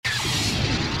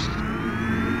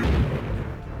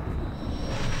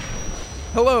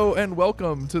Hello and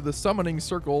welcome to the Summoning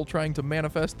Circle, trying to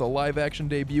manifest the live-action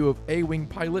debut of A-Wing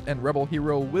pilot and rebel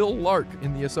hero Will Lark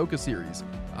in the Ahsoka series.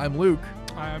 I'm Luke.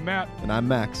 I'm Matt. And I'm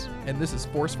Max. And this is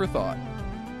Force for Thought.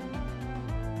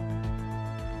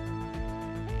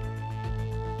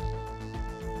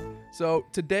 So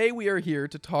today we are here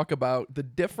to talk about the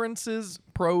differences,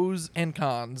 pros, and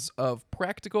cons of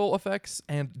practical effects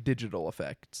and digital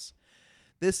effects.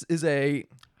 This is a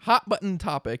hot-button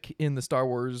topic in the Star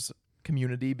Wars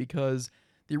community because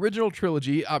the original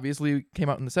trilogy obviously came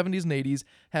out in the 70s and 80s,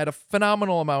 had a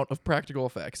phenomenal amount of practical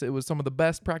effects. It was some of the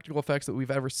best practical effects that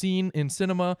we've ever seen in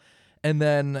cinema. And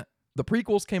then the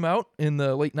prequels came out in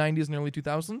the late 90s and early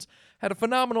 2000s, had a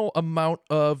phenomenal amount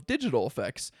of digital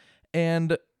effects.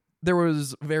 And there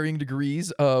was varying degrees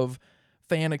of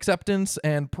fan acceptance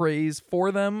and praise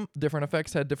for them. Different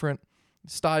effects had different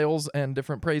styles and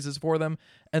different praises for them.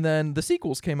 And then the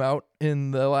sequels came out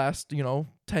in the last,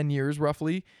 10 years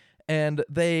roughly, and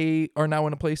they are now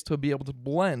in a place to be able to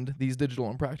blend these digital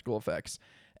and practical effects.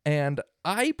 And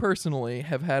I personally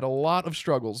have had a lot of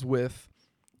struggles with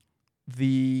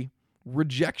the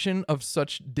rejection of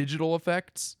such digital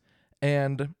effects,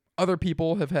 and other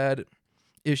people have had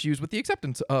issues with the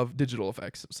acceptance of digital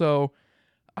effects. So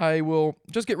I will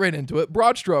just get right into it.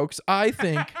 Broad strokes, I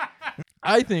think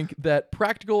that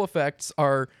practical effects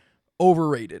are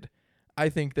overrated. I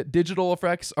think that digital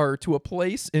effects are to a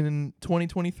place in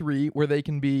 2023 where they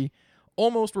can be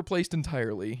almost replaced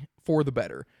entirely for the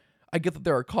better. I get that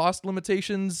there are cost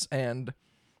limitations and,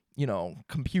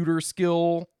 computer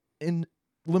skill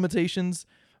limitations,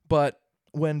 but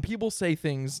when people say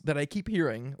things that I keep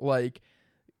hearing, like,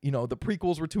 the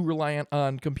prequels were too reliant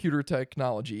on computer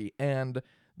technology and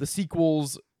the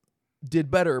sequels did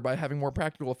better by having more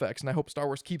practical effects, and I hope Star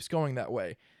Wars keeps going that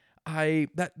way.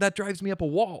 That drives me up a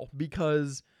wall,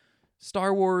 because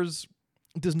Star Wars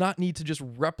does not need to just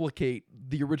replicate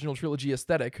the original trilogy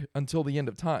aesthetic until the end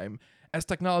of time. As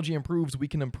technology improves, we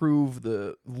can improve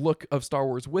the look of Star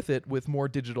Wars with it, with more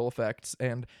digital effects,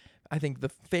 and I think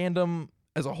the fandom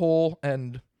as a whole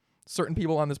and certain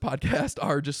people on this podcast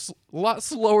are just a lot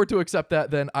slower to accept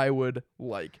that than I would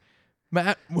like.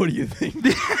 Matt, what do you think?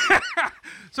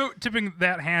 So tipping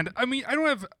that hand, I mean, I don't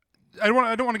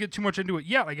want to get too much into it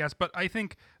yet, I guess, but I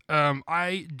think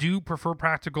I do prefer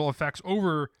practical effects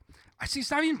over.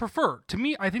 It's not even prefer. To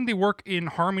me, I think they work in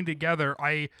harmony together.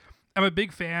 I am a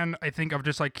big fan, I think, of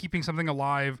just like keeping something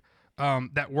alive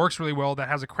that works really well, that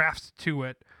has a craft to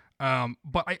it.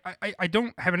 But I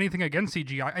don't have anything against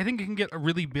CGI. I think it can get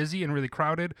really busy and really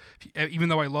crowded, even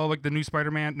though I love like the new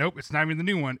Spider-Man. Nope, it's not even the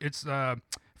new one. It's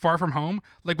Far From Home,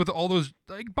 like with all those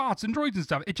like bots and droids and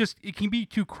stuff. It can be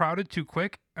too crowded too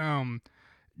quick.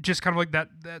 Just kind of like that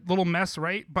little mess,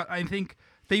 right? But I think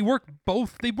they work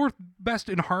best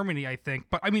in harmony, I think.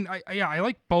 But I mean, I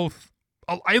like both.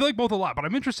 I like both a lot, but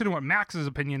I'm interested in what Max's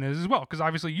opinion is as well, because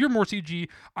obviously you're more CG,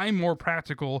 I'm more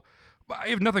practical. I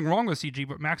have nothing wrong with CG,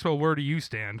 but Maxwell, where do you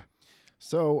stand?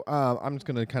 So I'm just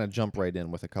going to kind of jump right in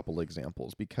with a couple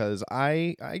examples, because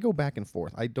I go back and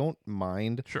forth. I don't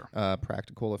mind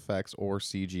practical effects or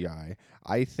CGI.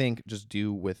 I think just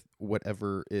do with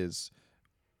whatever is...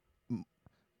 I'm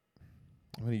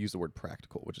going to use the word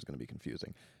practical, which is going to be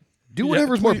confusing. Do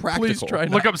whatever's more practical. Please try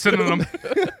Look up synonyms.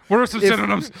 What are some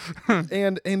synonyms?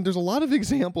 and there's a lot of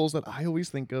examples that I always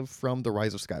think of from The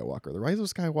Rise of Skywalker. The Rise of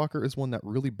Skywalker is one that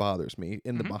really bothers me.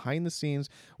 In the behind the scenes,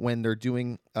 when they're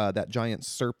doing that giant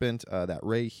serpent that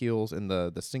Rey heals in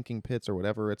the sinking pits or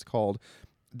whatever it's called,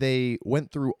 they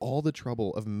went through all the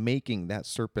trouble of making that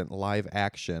serpent live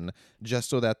action just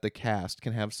so that the cast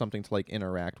can have something to like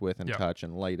interact with and touch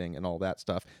and lighting and all that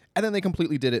stuff. And then they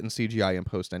completely did it in CGI in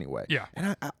post anyway. Yeah.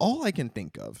 And all I can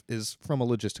think of is from a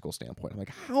logistical standpoint. I'm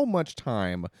like, how much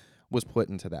time was put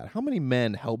into that? How many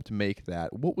men helped make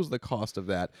that? What was the cost of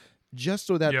that? Just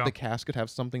so that the cast could have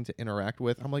something to interact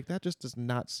with. I'm like, that does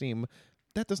not seem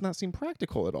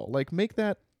practical at all. Like,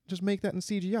 just make that in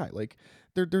CGI. Like,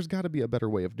 there's got to be a better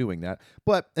way of doing that.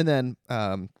 I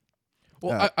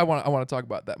want to talk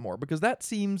about that more, because that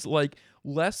seems like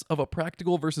less of a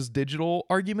practical versus digital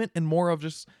argument and more of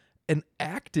just an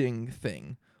acting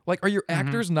thing. Like, are your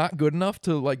actors not good enough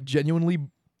to like genuinely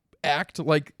act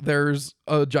like there's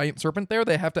a giant serpent there?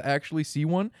 They have to actually see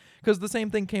one, because the same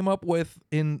thing came up with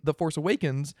in The Force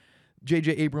Awakens.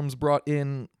 J.J. Abrams brought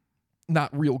in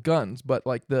not real guns, but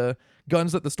like the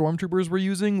guns that the stormtroopers were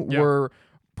using were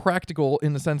practical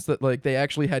in the sense that like they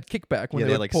actually had kickback when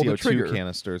they like pulled CO2 the trigger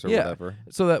canisters or whatever.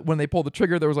 So that when they pulled the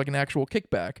trigger, there was like an actual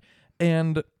kickback.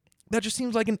 And that just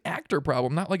seems like an actor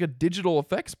problem, not like a digital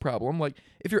effects problem. Like,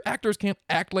 if your actors can't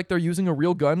act like they're using a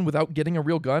real gun without getting a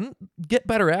real gun, get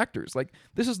better actors. Like,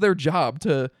 this is their job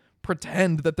to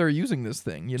pretend that they're using this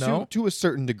thing, you know? To a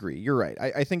certain degree, you're right.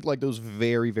 I think like those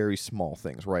very, very small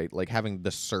things, right? Like having the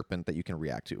serpent that you can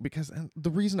react to. Because and the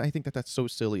reason I think that that's so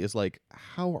silly is like,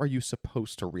 how are you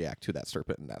supposed to react to that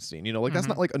serpent in that scene? You know, like that's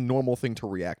not like a normal thing to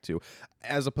react to,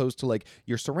 as opposed to like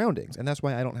your surroundings. And that's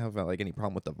why I don't have like any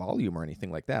problem with the volume or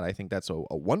anything like that. I think that's a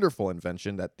wonderful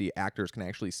invention that the actors can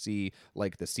actually see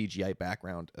like the CGI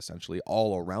background essentially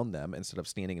all around them instead of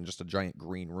standing in just a giant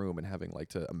green room and having like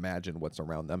to imagine what's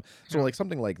around them. So like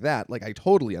something like that, like I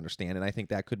totally understand, and I think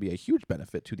that could be a huge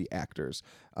benefit to the actors,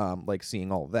 like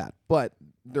seeing all of that. But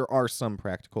there are some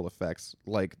practical effects,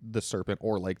 like the serpent,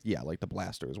 or like like the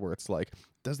blasters, where it's like,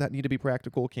 does that need to be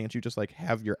practical? Can't you just like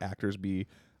have your actors be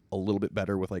a little bit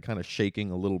better with like kind of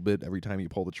shaking a little bit every time you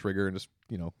pull the trigger and just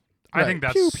I think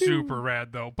that's pew, pew. super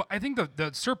rad though. But I think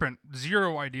the serpent,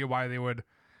 zero idea why they would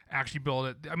actually build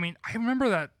it. I mean, I remember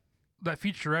that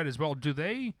featurette as well. Do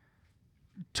they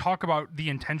talk about the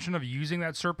intention of using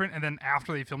that serpent, and then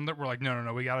after they filmed it, we're like,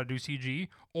 no, we got to do CG?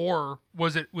 Or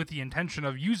was it with the intention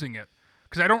of using it?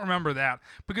 Because I don't remember that.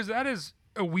 Because that is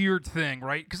a weird thing,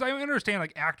 right? Because I understand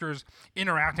like actors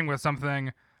interacting with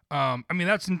something. I mean,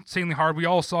 that's insanely hard. We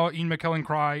all saw Ian McKellen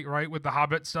cry, right, with the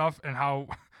Hobbit stuff, and how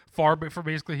far for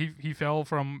basically he fell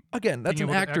from. Again, that's an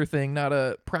actor thing, not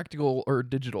a practical or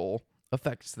digital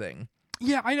effects thing.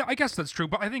 Yeah, I guess that's true,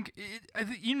 but I think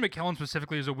Ian McKellen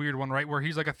specifically is a weird one, right? Where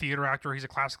he's like a theater actor, he's a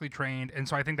classically trained, and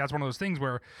so I think that's one of those things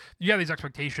where you have these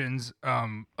expectations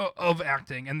of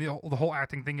acting, and the whole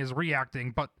acting thing is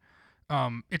reacting, but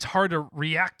it's hard to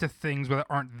react to things that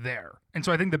aren't there. And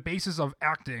so I think the basis of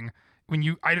acting,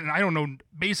 I don't know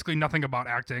basically nothing about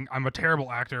acting. I'm a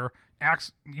terrible actor.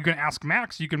 You can ask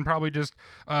Max. You can probably just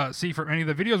see from any of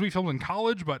the videos we filmed in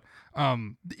college. But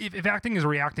if acting is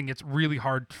reacting, it's really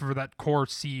hard for that core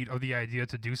seed of the idea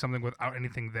to do something without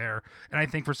anything there. And I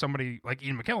think for somebody like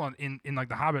Ian McKellen in like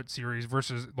the Hobbit series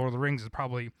versus Lord of the Rings is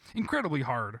probably incredibly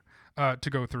hard to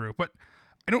go through. But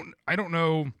I don't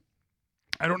know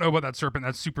about that serpent.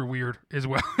 That's super weird as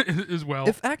well.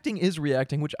 If acting is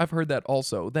reacting, which I've heard that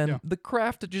also, then the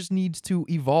craft just needs to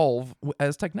evolve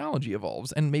as technology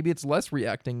evolves. And maybe it's less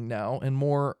reacting now and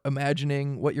more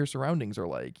imagining what your surroundings are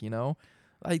like, you know?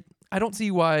 I don't see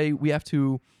why we have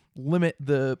to limit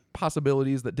the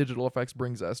possibilities that digital effects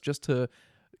brings us just to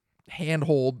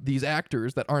handhold these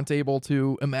actors that aren't able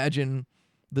to imagine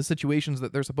the situations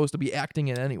that they're supposed to be acting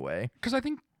in anyway. Because I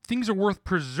think things are worth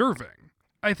preserving.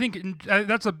 I think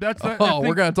that's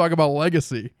we're gonna talk about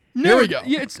legacy. No, Here we go.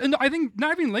 Yeah, I think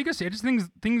not even legacy. I just think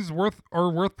things are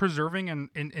worth preserving,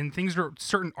 and things are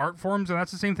certain art forms, and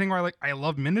that's the same thing where I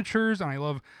love miniatures and I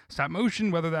love stop motion,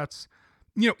 whether that's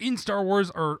in Star Wars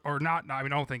or not. I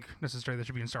mean, I don't think necessarily that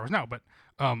should be in Star Wars now, but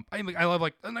I love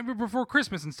before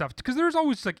Christmas and stuff, because there's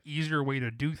always easier way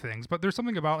to do things, but there's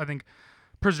something about I think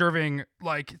preserving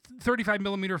 35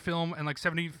 millimeter film and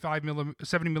 70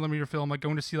 millimeter film,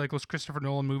 going to see those Christopher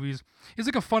Nolan movies is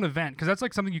a fun event, because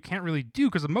that's something you can't really do,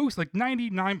 because most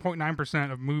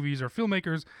 99.9% of movies or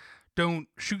filmmakers don't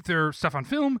shoot their stuff on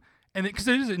film, and because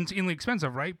it is insanely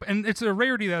expensive, right? And it's a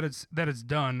rarity that it's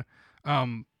done.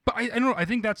 But I don't know. I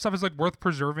think that stuff is worth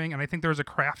preserving, and I think there's a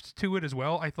craft to it as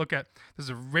well. I look at this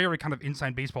is a very kind of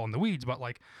inside baseball in the weeds, but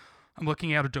I'm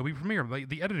looking at Adobe Premiere,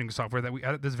 the editing software that we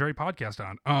edit this very podcast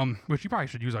on, which you probably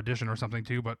should use Audition or something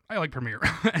too, but I like Premiere.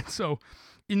 And so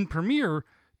in Premiere,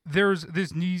 there's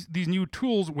these new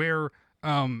tools where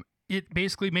it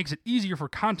basically makes it easier for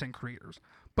content creators.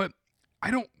 But I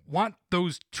don't want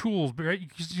those tools, right?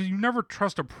 Because you never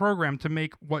trust a program to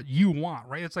make what you want,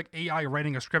 right? It's like AI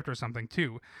writing a script or something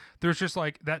too. There's just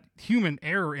that human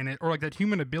error in it, or that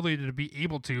human ability to be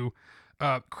able to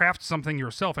craft something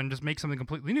yourself and just make something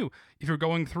completely new. If you're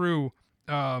going through,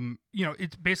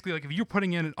 it's basically if you're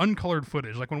putting in an uncolored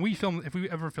footage, if we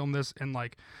ever film this in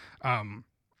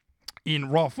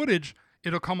raw footage,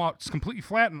 it'll come out completely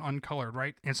flat and uncolored,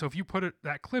 right? And so if you put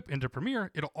that clip into Premiere,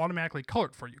 it'll automatically color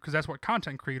it for you, because that's what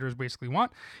content creators basically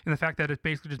want, and the fact that it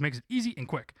basically just makes it easy and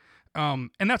quick. And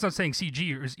that's not saying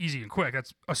CG is easy and quick.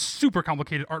 That's a super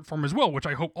complicated art form as well, which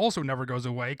I hope also never goes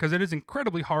away, because it is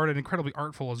incredibly hard and incredibly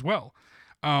artful as well.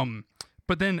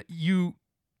 But then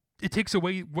it takes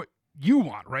away what you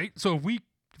want, right? So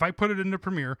if I put it into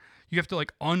Premiere, you have to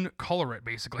uncolor it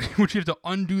basically, which you have to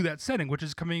undo that setting, which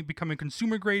is becoming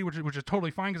consumer grade, which is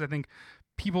totally fine, because I think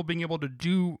people being able to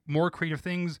do more creative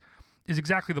things is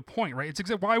exactly the point, right? It's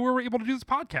exactly why we were able to do this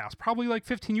podcast. Probably like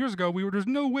 15 years ago, there's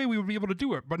no way we would be able to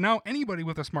do it. But now anybody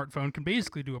with a smartphone can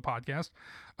basically do a podcast.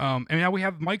 And now we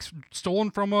have mics stolen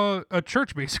from a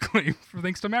church, basically,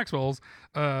 thanks to Maxwell's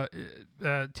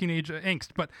teenage angst.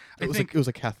 But I think it was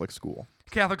a Catholic school.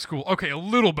 Catholic school. Okay, a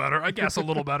little better. I guess a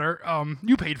little better.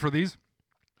 You paid for these.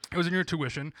 It was in your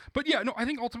tuition. But yeah, no, I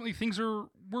think ultimately things are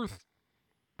worth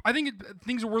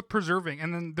preserving,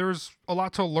 and then there's a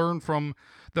lot to learn from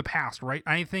the past, right?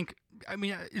 I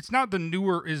mean, it's not the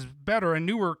newer is better, and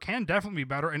newer can definitely be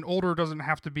better, and older doesn't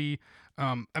have to be.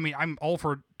 I mean, I'm all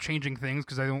for changing things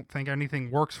because I don't think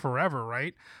anything works forever,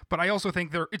 right? But I also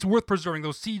think it's worth preserving.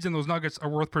 Those seeds and those nuggets are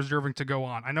worth preserving to go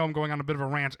on. I know I'm going on a bit of a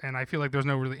rant, and I feel like there's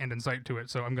no really end in sight to it,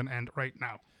 so I'm going to end right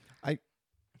now.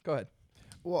 Go ahead.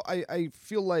 Well, I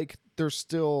feel like there's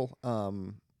still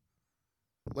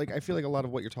like I feel like a lot of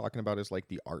what you're talking about is like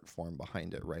the art form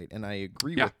behind it, right? And I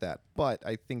agree with that, but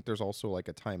I think there's also like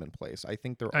a time and place. I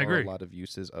think there are a lot of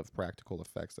uses of practical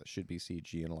effects that should be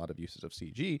CG, and a lot of uses of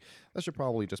CG that should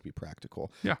probably just be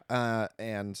practical. Yeah. I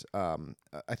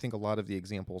think a lot of the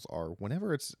examples are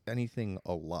whenever it's anything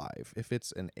alive, if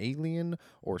it's an alien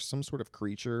or some sort of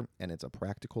creature and it's a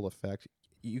practical effect,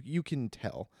 you can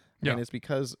tell. Yeah. And it's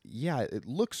because, it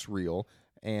looks real.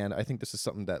 And I think this is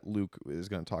something that Luke is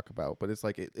going to talk about. But it's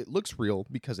like it looks real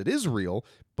because it is real,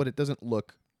 but it doesn't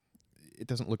look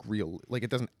real. Like it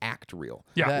doesn't act real.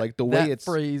 Yeah. Like the way that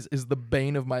phrase is the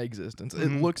bane of my existence.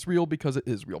 Mm-hmm. It looks real because it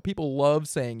is real. People love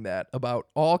saying that about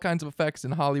all kinds of effects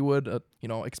in Hollywood.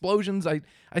 Explosions. I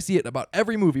see it about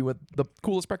every movie with the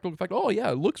coolest practical effect. Oh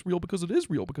yeah, it looks real because it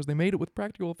is real because they made it with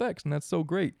practical effects, and that's so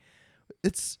great.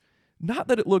 It's not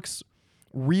that it looks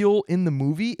real in the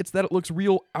movie, it's that it looks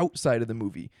real outside of the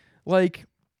movie. Like,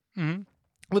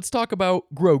 let's talk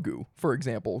about Grogu, for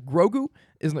example. Grogu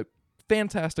is a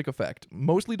fantastic effect,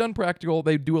 mostly done practical.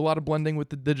 They do a lot of blending with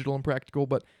the digital and practical,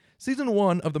 but season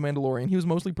 1 of The Mandalorian, he was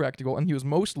mostly practical, and he was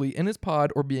mostly in his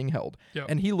pod or being held. Yep.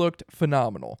 And he looked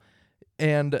phenomenal.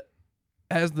 And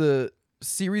as the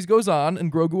series goes on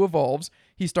and Grogu evolves,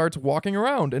 he starts walking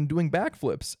around and doing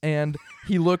backflips, and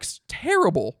he looks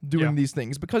terrible doing these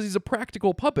things because he's a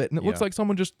practical puppet, and it looks like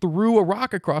someone just threw a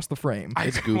rock across the frame.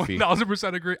 It's goofy.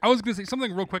 1000% agree. I was going to say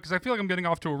something real quick because I feel like I'm getting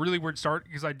off to a really weird start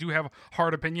because I do have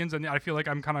hard opinions, and I feel like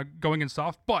I'm kind of going in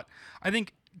soft, but I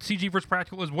think CG versus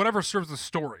practical is whatever serves the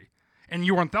story. And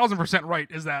you're 1000% right,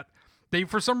 is that they,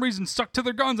 for some reason, stuck to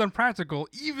their guns on practical,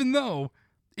 even though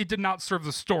it did not serve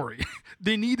the story.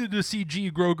 They needed a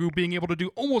CG Grogu being able to do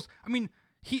almost, I mean,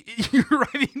 you're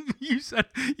right. You said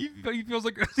he feels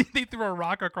like they threw a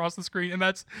rock across the screen, and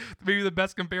that's maybe the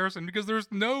best comparison because there's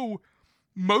no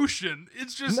motion.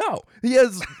 It's just no. He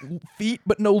has feet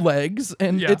but no legs,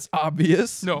 and it's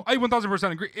obvious. No, I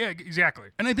 1000% agree. Yeah, exactly.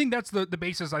 And I think that's the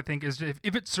basis. I think is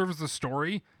if it serves the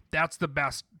story, that's the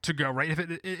best to go, right?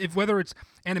 If whether it's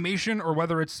animation or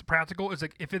whether it's practical, it's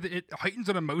like if it heightens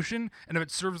an emotion and if it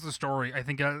serves the story, I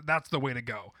think that's the way to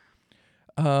go.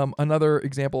 Another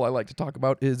example I like to talk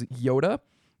about is Yoda.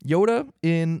 Yoda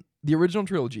in the original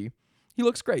trilogy, he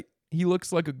looks great. He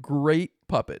looks like a great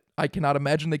puppet. I cannot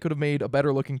imagine they could have made a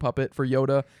better looking puppet for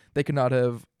Yoda. They could not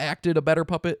have acted a better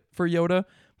puppet for Yoda,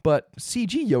 but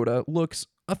CG Yoda looks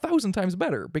 1,000 times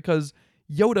better because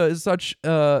Yoda is such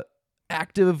a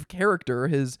active character.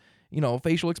 His,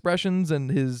 facial expressions and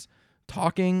his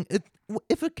talking.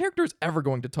 If a character is ever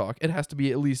going to talk, it has to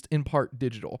be at least in part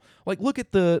digital. Like, look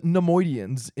at the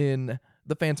Nemoidians in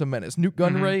The Phantom Menace. Newt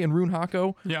Gunray and Rune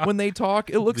Hako. Yeah. When they talk,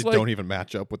 it looks they don't even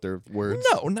match up with their words.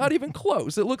 No, not even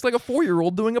close. It looks like a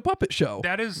 4-year-old doing a puppet show.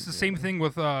 That is the same thing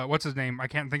with, what's his name? I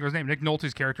can't think of his name. Nick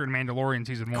Nolte's character in Mandalorian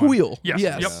Season 1. Quill. Yes.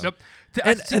 Yep.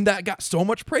 And that got so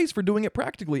much praise for doing it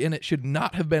practically, and it should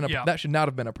not have been that should not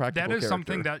have been a practical That is character.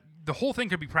 something that the whole thing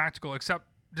could be practical, except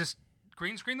just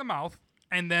green screen the mouth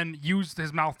and then use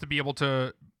his mouth to be able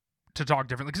to talk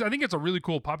differently. Because I think it's a really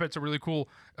cool puppet. It's a really cool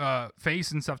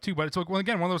face and stuff too. But it's like, well,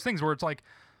 again, one of those things where it's like,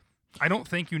 I don't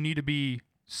think you need to be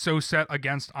so set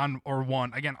against on or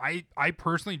one. Again, I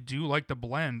personally do like the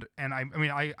blend, and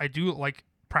I do like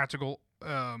practical.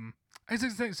 I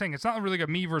was saying it's not really like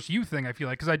a me versus you thing. I feel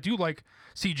like because I do like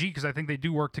CG because I think they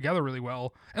do work together really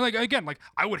well. And like again, like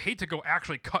I would hate to go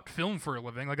actually cut film for a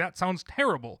living. Like that sounds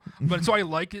terrible. But so I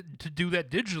like it to do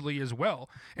that digitally as well.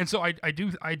 And so I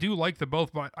do like the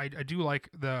both. But I do like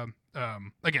the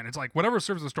again, it's like whatever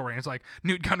serves the story. And it's like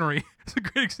Newt Gunray is a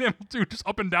great example too. Just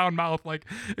up and down mouth. Like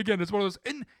again, it's one of those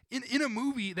in a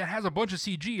movie that has a bunch of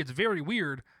CG. It's very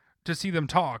weird to see them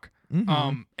talk.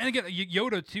 Mm-hmm. And again,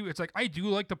 Yoda too. It's like I do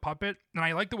like the puppet, and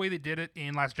I like the way they did it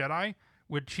in Last Jedi,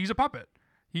 which he's a puppet.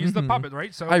 He's the puppet,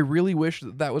 right? So I really wish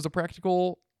that was a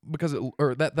practical because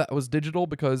that was digital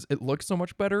because it looks so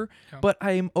much better. Yeah. But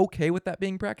I'm okay with that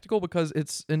being practical because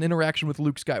it's an interaction with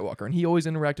Luke Skywalker, and he always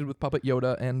interacted with Puppet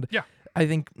Yoda, and Yeah. I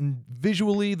think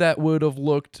visually that would have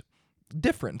looked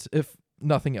different if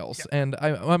nothing else. Yeah. And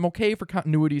I'm okay for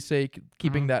continuity's sake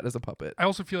keeping that as a puppet. I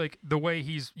also feel like the way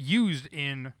he's used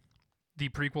in the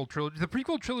prequel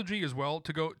trilogy as well,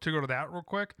 to go to that real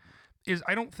quick, is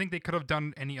I don't think they could have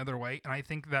done any other way, and I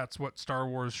think that's what Star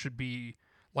Wars should be.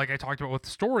 Like I talked about with the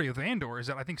story of Andor, is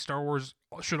that I think Star Wars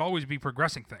should always be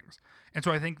progressing things, and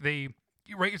so I think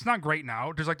it's not great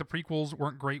now. Just like the prequels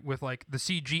weren't great with like the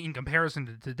CG in comparison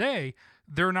to today.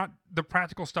 They're not the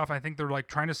practical stuff. I think they're like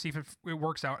trying to see if it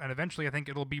works out, and eventually I think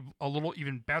it'll be a little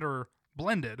even better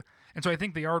blended. And so I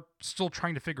think they are still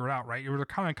trying to figure it out, right? They're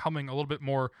kind of coming a little bit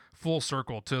more full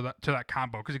circle to that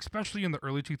combo, because especially in the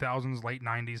early 2000s, late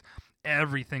 90s,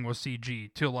 everything was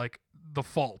CG to like the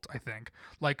fault. I think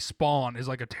like Spawn is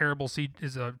like a terrible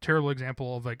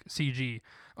example of like CG.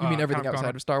 You mean everything kind of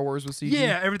outside of Star Wars was CG?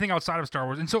 Yeah, everything outside of Star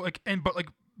Wars, and so like but It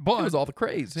was all the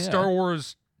craze. Yeah. Star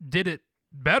Wars did it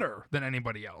better than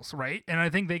anybody else, right? And I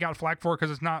think they got flack for it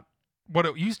because it's not what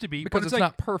it used to be. because but it's like,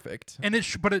 not perfect. and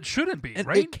but it shouldn't be, And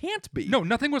right? it can't be. No,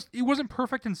 it wasn't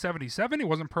perfect in 77. It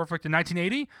wasn't perfect in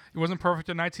 1980. It wasn't perfect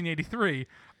in 1983.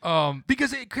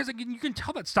 Because you can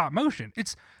tell that stop motion.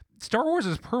 Star Wars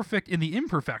is perfect in the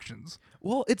imperfections.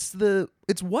 Well, it's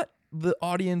what the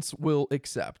audience will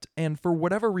accept. And for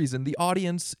whatever reason, the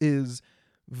audience is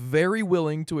very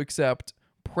willing to accept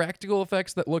practical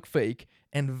effects that look fake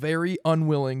and very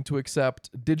unwilling to accept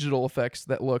digital effects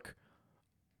that look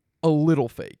a little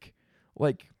fake.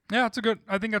 Like, yeah, it's a good.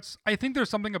 I think there's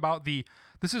something about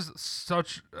this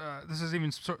is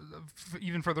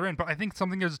even further in, but I think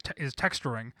something is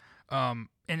texturing. And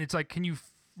it's like, can you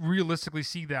realistically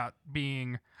see that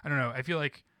being, I don't know. I feel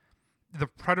like the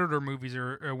Predator movies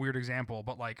are a weird example,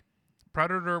 but like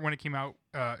Predator, when it came out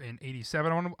in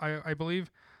 87, I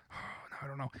believe. I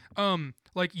don't know.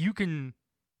 Like you can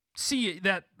see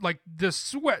that, like the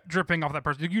sweat dripping off that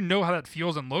person. You know how that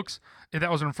feels and looks if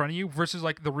that was in front of you, versus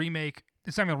like the remake.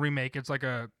 It's not even a remake. It's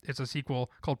a sequel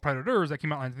called Predators that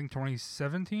came out in, I think,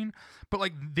 2017. But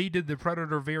like they did the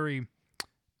Predator very,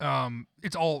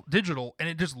 it's all digital and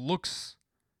it just looks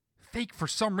fake for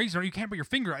some reason, or you can't put your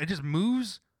finger on it. It just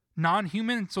moves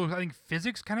non-human, so I think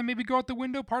physics kind of maybe go out the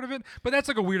window, part of it. But that's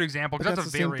like a weird example, But because that's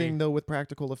that's the a same very thing though with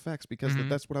practical effects, because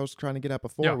that's what I was trying to get at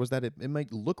before. Yeah. Was that it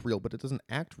might look real, but it doesn't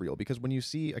act real. Because when you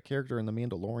see a character in The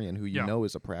Mandalorian who you know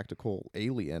is a practical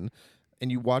alien,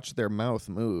 and you watch their mouth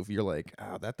move, you're like,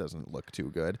 oh, that doesn't look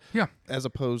too good. Yeah. As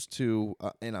opposed to,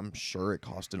 and I'm sure it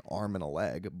cost an arm and a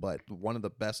leg, but one of the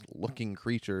best looking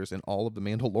creatures in all of The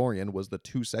Mandalorian was the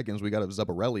 2 seconds we got of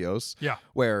Zeborelios. Yeah.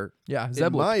 Where, yeah, Zeb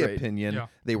in my looked great. opinion,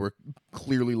 they were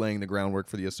clearly laying the groundwork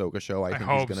for the Ahsoka show. I think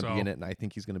he's hope going to so. be in it, and I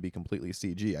think he's going to be completely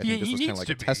CG. I He- think this he was kind needs of like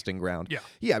to a be. testing ground. Yeah.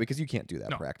 Yeah, because you can't do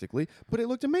that No. practically, but it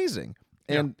looked amazing.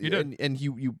 Yeah, And he did. and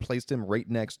you placed him right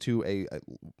next to a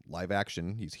live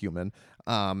action. He's human,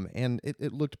 and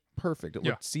it looked perfect. It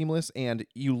Yeah. looked seamless, and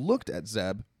you looked at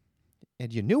Zeb,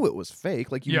 and you knew it was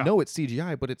fake. Like you Yeah. know it's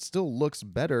CGI, but it still looks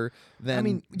better than I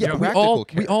mean, the yeah, we practical all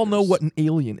know characters. what an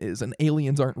alien is, and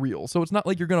aliens aren't real. So it's not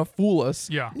like you're gonna fool us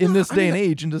Yeah. in this I day mean, and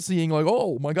age into seeing like,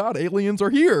 oh my god, aliens are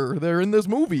here. They're in this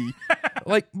movie.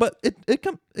 Like, but it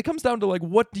comes down to like,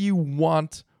 what do you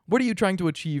want? What are you trying to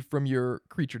achieve from your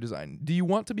creature design? Do you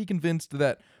want to be convinced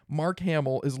that Mark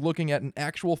Hamill is looking at an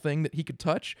actual thing that he could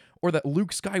touch, or that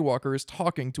Luke Skywalker is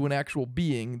talking to an actual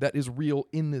being that is real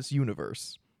in this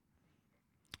universe?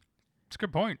 It's a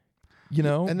good point. You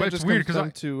know? And But that it's just weird comes 'cause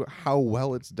down to how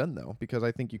well it's done, though, because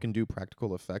I think you can do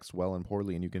practical effects well and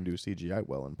poorly, and you can do CGI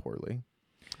well and poorly.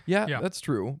 Yeah, Yeah. that's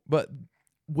true. But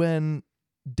when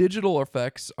digital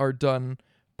effects are done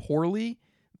poorly,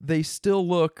 they still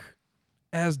look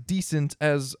as decent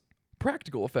as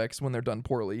practical effects when they're done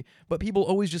poorly. But people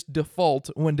always just default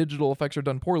when digital effects are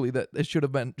done poorly that it should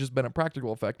have been a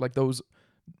practical effect. Like those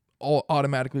all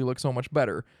automatically look so much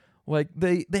better. Like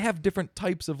they have different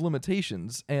types of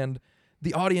limitations, and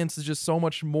the audience is just so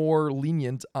much more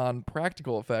lenient on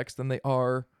practical effects than they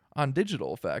are on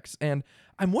digital effects. And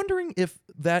I'm wondering if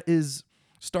that is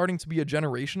starting to be a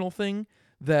generational thing,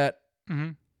 that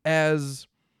as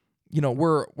you know,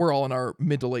 we're all in our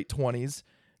mid to late 20s,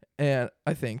 and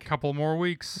I think Couple more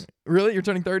weeks. really you're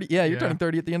turning 30. Yeah, you're Yeah. turning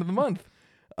 30 at the end of the month.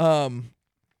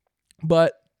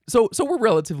 But so we're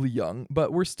relatively young,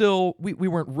 but we're still we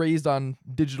weren't raised on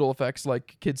digital effects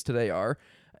like kids today are,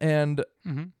 and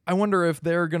I wonder if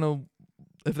they're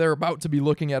about to be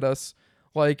looking at us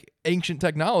like ancient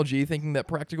technology, thinking that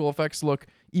practical effects look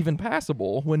even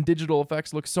passable when digital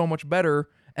effects look so much better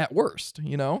at worst.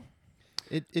 You know?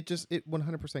 It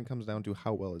 100% comes down to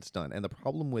how well it's done. And the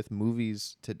problem with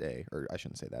movies today, or I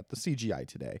shouldn't say that, the CGI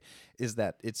today, is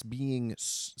that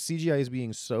CGI is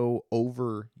being so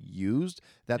overused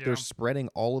that they're spreading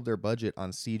all of their budget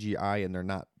on CGI, and they're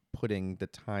not putting the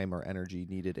time or energy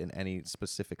needed in any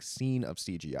specific scene of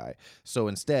CGI. So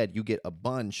instead, you get a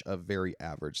bunch of very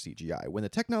average CGI. When the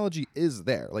technology is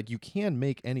there, like, you can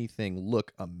make anything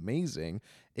look amazing.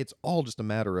 It's all just a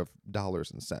matter of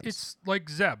dollars and cents. It's like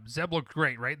Zeb. Zeb looked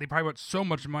great, right? They probably put so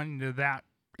much money into that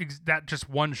just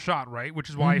one shot, right? Which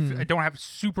is why I don't have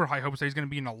super high hopes that he's going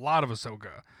to be in a lot of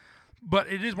Ahsoka.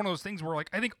 But it is one of those things where, like,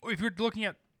 I think if you're looking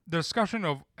at the discussion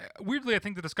of weirdly, I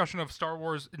think the discussion of Star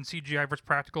Wars in CGI versus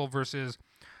practical versus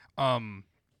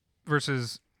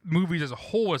movies as a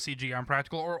whole as CGI and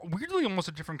practical, or weirdly almost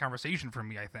a different conversation for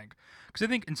me. I think because I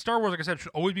think in Star Wars, like I said,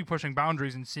 should always be pushing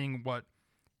boundaries and seeing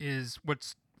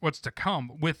what's to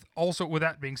come. With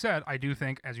that being said, I do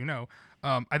think, as you know,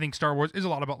 I think Star Wars is a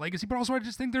lot about legacy, but also I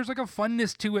just think there's like a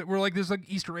funness to it where like there's like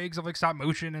Easter eggs of like stop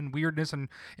motion and weirdness and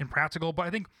practical. But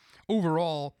I think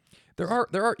overall, there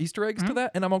are Easter eggs to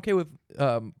that, and I'm okay with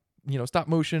stop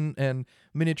motion and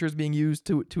miniatures being used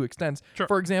to extents. Sure.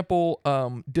 For example,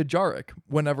 Djarik,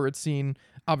 whenever it's seen,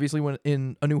 obviously when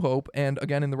in A New Hope and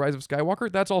again in The Rise of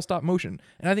Skywalker, that's all stop motion.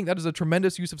 And I think that is a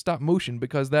tremendous use of stop motion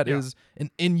because that is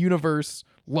an in-universe,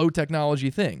 low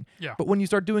technology thing. Yeah. But when you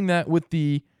start doing that with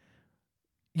the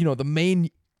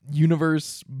main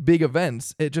universe big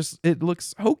events, it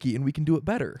looks hokey, and we can do it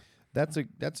better. That's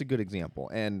a good example,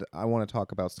 and I want to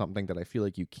talk about something that I feel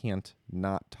like you can't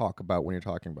not talk about when you're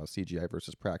talking about CGI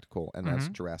versus practical, and that's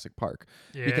Jurassic Park.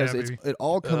 Yeah, because baby. it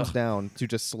all comes down to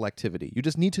just selectivity. You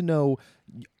just need to know,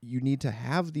 you need to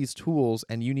have these tools,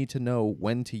 and you need to know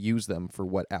when to use them for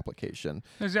what application.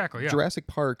 Exactly, yeah. Jurassic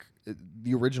Park,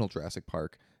 the original Jurassic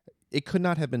Park, it could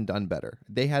not have been done better.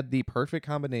 They had the perfect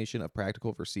combination of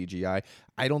practical for CGI.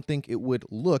 I don't think it would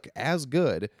look as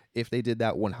good if they did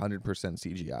that 100%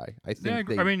 CGI. I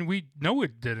think we know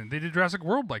it didn't. They did Jurassic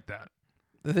World like that.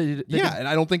 And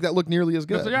I don't think that looked nearly as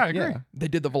good. Yeah, I agree. They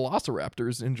did the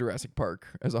Velociraptors in Jurassic Park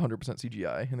as 100%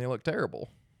 CGI, and they look terrible.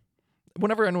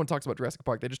 Whenever anyone talks about Jurassic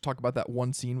Park, they just talk about that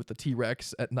one scene with the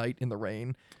T-Rex at night in the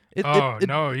rain. It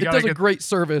does a great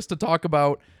service to talk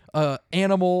about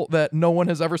animal that no one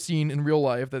has ever seen in real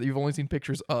life, that you've only seen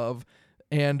pictures of,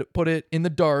 and put it in the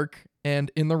dark and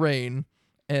in the rain,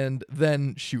 and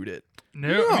then shoot it.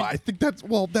 No, I think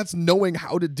that's knowing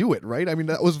how to do it, right? I mean,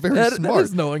 that was very smart. That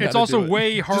is knowing it's how also to do it.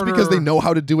 way harder. Just because they know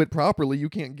how to do it properly, you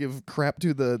can't give crap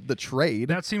to the trade.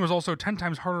 That scene was also 10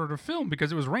 times harder to film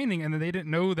because it was raining, and then they didn't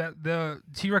know that the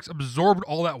T-Rex absorbed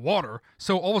all that water.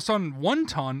 So all of a sudden, 1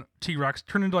 ton T-Rex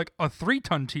turned into like a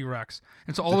 3-ton T-Rex,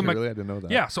 and so all really had to know that.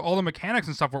 Yeah, so all the mechanics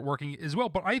and stuff weren't working as well.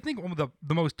 But I think one of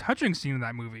the most touching scene in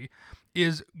that movie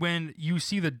is when you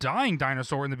see the dying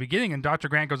dinosaur in the beginning, and Dr.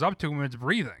 Grant goes up to him and it's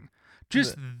breathing.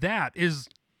 Just that is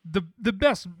the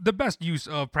best use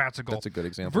of practical. That's a good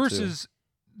example. Versus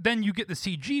then you get the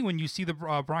CG when you see the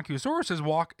Bronciosauruses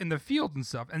walk in the field and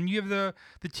stuff, and you have the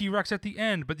T-Rex at the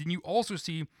end, but then you also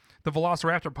see the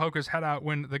Velociraptor poke his head out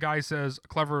when the guy says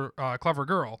clever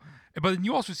girl, but then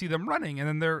you also see them running, and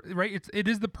then they're right. It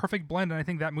is the perfect blend, and I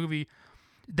think that movie.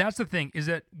 That's the thing. Is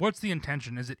that what's the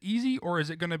intention? Is it easy or is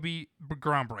it going to be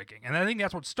groundbreaking? And I think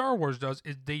that's what Star Wars does.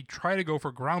 Is they try to go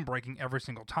for groundbreaking every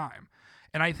single time.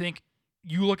 And I think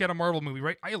you look at a Marvel movie,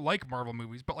 right? I like Marvel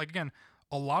movies, but like again,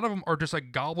 a lot of them are just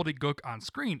like gobbledygook on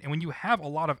screen. And when you have a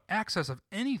lot of access of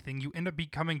anything, you end up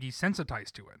becoming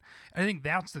desensitized to it. And I think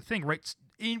that's the thing, right?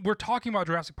 We're talking about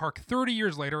Jurassic Park 30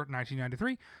 years later,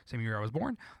 1993, same year I was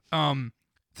born.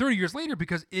 30 years later,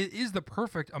 because it is the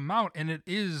perfect amount and it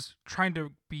is trying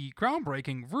to be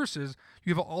groundbreaking, versus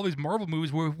you have all these Marvel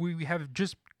movies where we have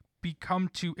just become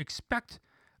to expect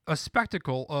a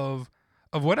spectacle of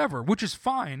whatever, which is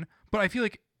fine, but I feel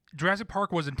like Jurassic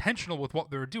Park was intentional with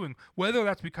what they were doing, whether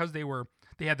that's because they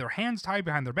had their hands tied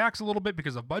behind their backs a little bit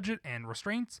because of budget and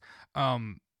restraints,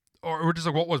 or just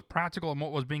like what was practical and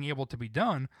what was being able to be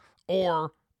done,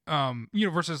 or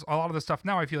versus a lot of the stuff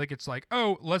now, I feel like it's like,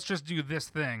 oh, let's just do this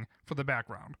thing for the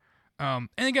background. And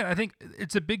again, I think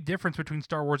it's a big difference between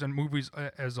Star Wars and movies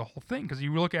as a whole thing, because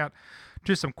you look at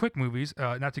just some quick movies,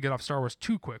 not to get off Star Wars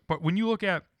too quick, but when you look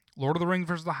at Lord of the Rings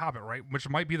versus The Hobbit, right, which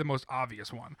might be the most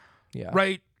obvious one,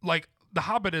 right? Like The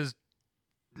Hobbit is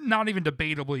not even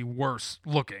debatably worse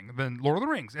looking than Lord of the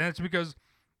Rings, and it's because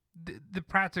the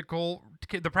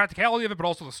practicality of it, but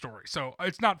also the story. So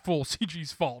it's not full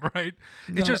CG's fault, right?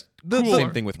 It's just the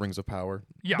same thing with Rings of Power.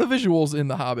 Yeah, the visuals in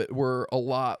The Hobbit were a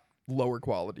lot lower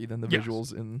quality than the Yes.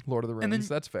 visuals in Lord of the And Rings.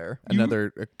 then That's fair.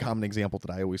 Another common example that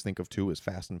I always think of too is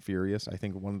Fast and Furious. I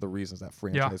think one of the reasons that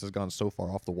franchise has gone so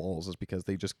far off the walls is because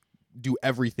they just do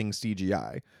everything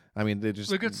CGI. I mean, they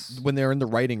just Like, it's- when they're in the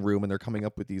writing room and they're coming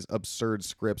up with these absurd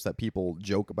scripts that people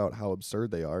joke about how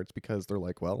absurd they are, it's because they're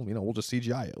like, well, we'll just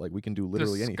CGI it. Like we can do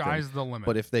literally the anything. sky's the limit.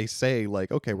 But if they say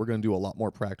like, okay, we're going to do a lot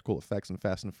more practical effects in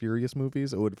Fast and Furious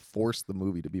movies, it would force the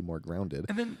movie to be more grounded.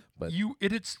 And then But-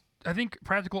 it's I think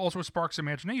practical also sparks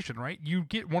imagination, right? You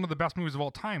get one of the best movies of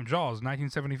all time, Jaws,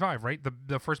 1975, right?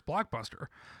 The first blockbuster,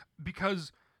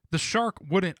 because the shark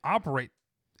wouldn't operate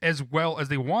as well as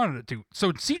they wanted it to.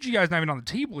 So CGI is not even on the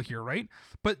table here, right?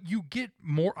 But you get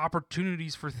more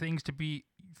opportunities for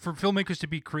filmmakers to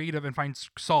be creative and find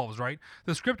solves, right?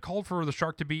 The script called for the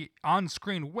shark to be on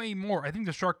screen way more. I think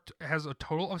the shark has a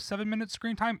total of 7 minutes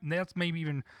screen time. And that's maybe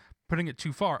even putting it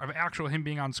too far, of actual him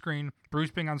being on screen,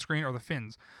 Bruce being on screen, or the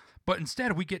fins. But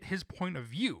instead, we get his point of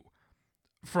view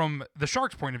from the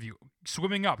shark's point of view,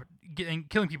 swimming up,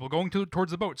 killing people, going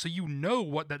towards the boat. So you know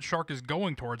what that shark is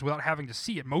going towards without having to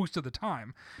see it most of the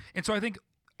time. And so I think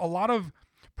a lot of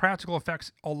practical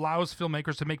effects allows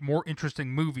filmmakers to make more interesting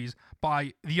movies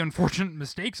by the unfortunate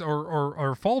mistakes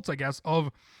or faults, I guess, of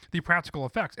the practical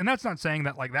effects. And that's not saying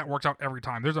that like that works out every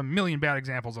time. There's a million bad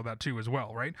examples of that too as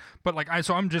well, right? But like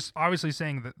I'm just obviously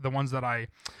saying that the ones that I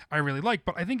really like,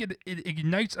 but I think it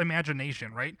ignites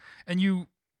imagination, right? And you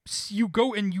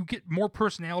go and you get more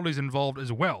personalities involved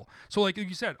as well. So like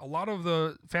you said, a lot of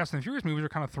the Fast and Furious movies are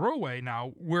kind of throwaway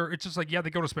now, where it's just like, yeah, they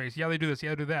go to space, yeah, they do this,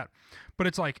 yeah, they do that. But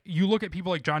it's like you look at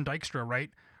people like John Dykstra, right?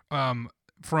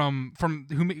 From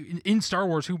who in Star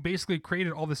Wars, who basically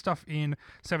created all this stuff in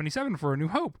 '77 for A New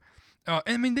Hope. And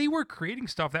I mean, they were creating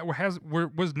stuff that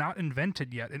was not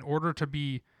invented yet in order to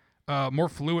be more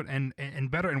fluid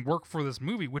and better and work for this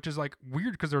movie, which is like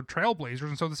weird because they're trailblazers,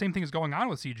 and so the same thing is going on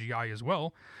with CGI as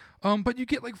well. But you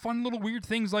get like fun little weird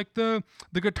things like the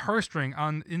guitar string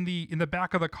in the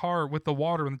back of the car with the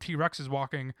water, and the T-Rex is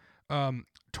walking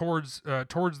towards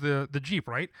the Jeep,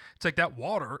 right? It's like that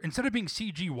water, instead of being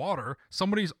CG water,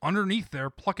 somebody's underneath there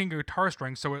plucking a guitar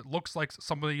string so it looks like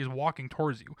somebody is walking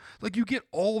towards you. Like you get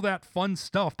all that fun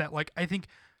stuff that like I think.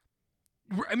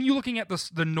 I mean, you're looking at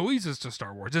the noises to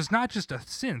Star Wars. It's not just a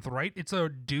synth, right? It's a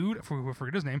dude, I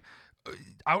forget his name,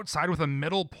 outside with a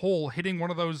metal pole hitting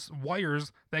one of those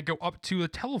wires that go up to a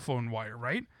telephone wire,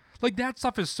 right? Like that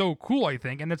stuff is so cool, I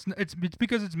think, and it's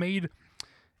because it's made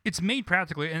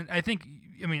practically. And I think,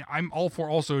 I mean, I'm all for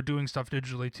also doing stuff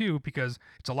digitally too because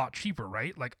it's a lot cheaper,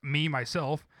 right? Like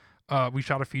myself, we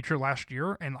shot a feature last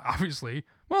year, and obviously,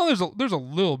 well, there's a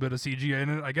little bit of CGI in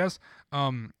it, I guess.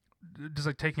 Just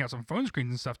like taking out some phone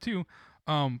screens and stuff too.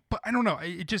 But I don't know.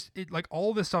 It like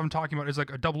all this stuff I'm talking about is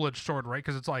like a double-edged sword, right?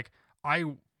 Because it's like I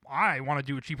want to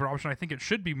do a cheaper option. I think it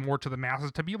should be more to the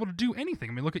masses to be able to do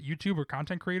anything. I mean, look at YouTube or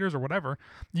content creators or whatever.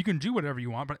 You can do whatever you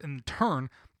want, but in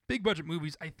turn, big budget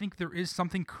movies, I think there is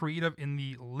something creative in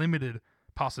the limited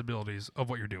possibilities of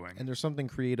what you're doing. And there's something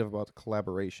creative about the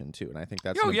collaboration too, and I think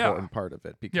that's Oh, an yeah. important part of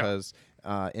it because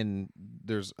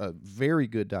there's a very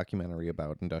good documentary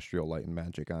about Industrial Light and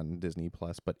Magic on Disney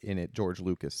Plus, but in it George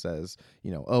Lucas says,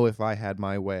 oh, if I had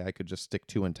my way, I could just stick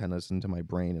 2 antennas into my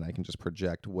brain and I can just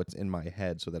project what's in my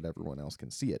head so that everyone else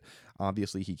can see it.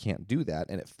 Obviously, he can't do that,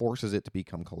 and it forces it to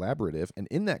become collaborative, and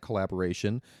in that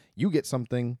collaboration, you get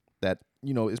something that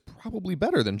is probably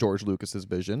better than George Lucas's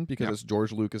vision because it's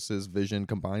George Lucas's vision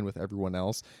combined with everyone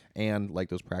else and like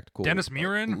those practical Dennis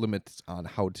Muren limits on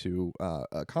how to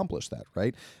accomplish that,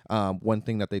 right? One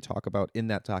thing that they talk about in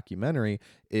that documentary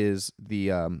is the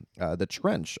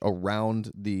trench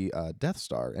around the Death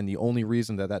Star, and the only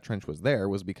reason that trench was there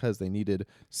was because they needed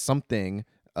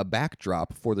a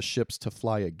backdrop for the ships to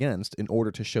fly against in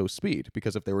order to show speed,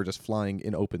 because if they were just flying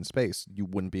in open space, you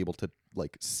wouldn't be able to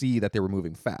like see that they were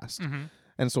moving fast. Mm-hmm.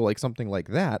 And so like something like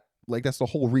that, like that's the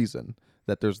whole reason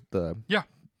that there's the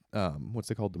what's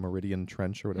it called, the Meridian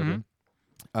Trench or whatever.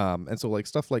 Mm-hmm. And so like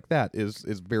stuff like that is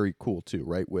very cool too,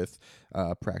 right, with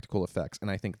practical effects,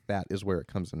 and I think that is where it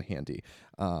comes in handy.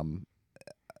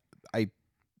 I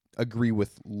agree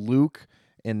with Luke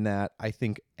in that I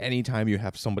think anytime you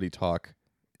have somebody talk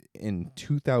in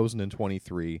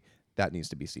 2023, that needs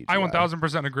to be CGI. I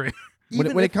 1000% agree.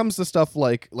 when it comes to stuff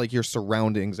like your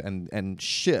surroundings and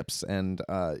ships and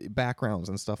backgrounds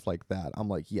and stuff like that, I'm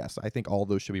like, yes, I think all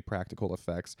those should be practical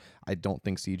effects. I don't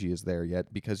think CG is there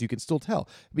yet because you can still tell.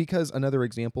 Because another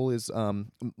example is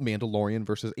Mandalorian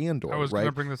versus Andor. I was right? going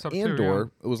to bring this up Andor,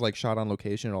 too. it was like shot on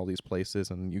location in all these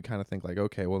places, and you kind of think like,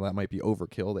 okay, well that might be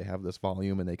overkill. They have this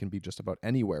volume, and they can be just about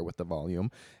anywhere with the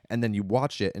volume. And then you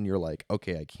watch it, and you're like,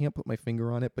 okay, I can't put my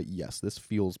finger on it, but yes, this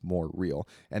feels more real.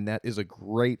 And that is a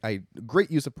great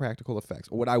use of practical effects,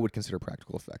 or what I would consider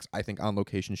practical effects. I think on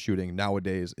location shooting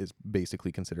nowadays is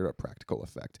basically considered a practical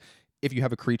effect. If you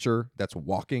have a creature that's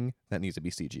walking, that needs to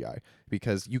be CGI,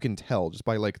 because you can tell just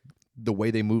by like the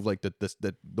way they move, like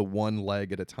the one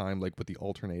leg at a time, like with the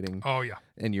alternating. Oh yeah,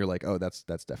 and you're like, oh, that's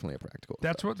definitely a practical.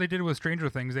 That's effect. what they did with Stranger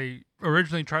Things. They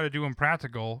originally tried to do them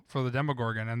practical for the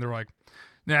Demogorgon, and they're like,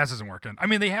 nah, this isn't working. I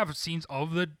mean, they have scenes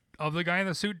of the guy in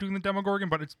the suit doing the Demogorgon,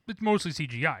 but it's mostly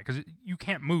CGI because you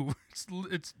can't move.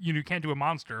 It's you can't do a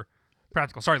monster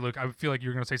practical. Sorry, Luke. I feel like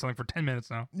you're going to say something for 10 minutes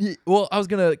now. Yeah, well, I was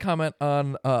gonna comment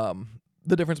on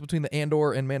the difference between the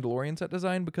Andor and Mandalorian set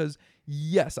design, because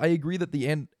yes, I agree that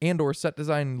the Andor set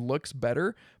design looks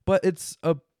better, but it's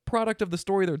a product of the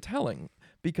story they're telling.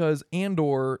 Because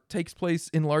Andor takes place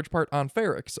in large part on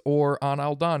Ferrix or on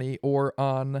Aldhani or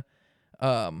on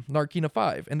Narkina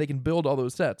 5, and they can build all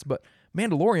those sets. But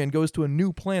Mandalorian goes to a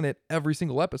new planet every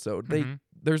single episode.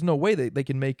 There's no way they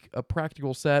can make a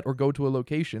practical set or go to a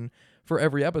location for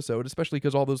every episode, especially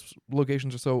because all those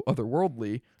locations are so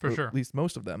otherworldly, For sure. at least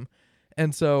most of them.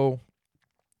 And so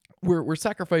we're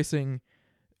sacrificing,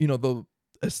 the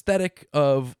aesthetic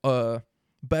of a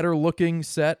better looking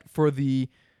set for the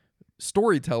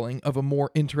storytelling of a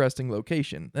more interesting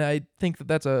location. And I think that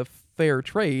that's a fair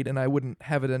trade, and I wouldn't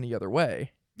have it any other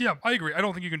way. Yeah, I agree. I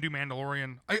don't think you can do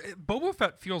Mandalorian. Boba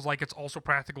Fett feels like it's also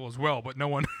practical as well, but no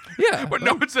one, Yeah, but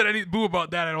no one said any boo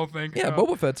about that. I don't think. Yeah,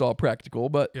 Boba Fett's all practical,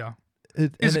 but yeah,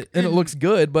 it looks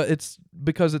good, but it's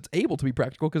because it's able to be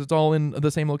practical because it's all in the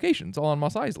same location. It's all on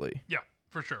Mos Eisley. yeah,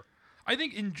 for sure. I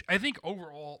think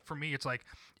overall for me, it's like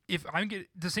if I'm get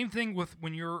the same thing with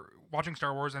when you're watching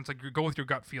Star Wars, and it's like you go with your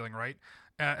gut feeling, right?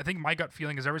 I think my gut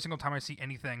feeling is every single time I see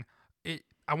anything,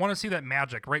 I want to see that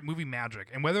magic, right? Movie magic,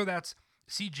 and whether that's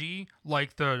CG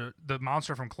like the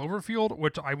monster from Cloverfield,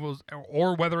 which I was,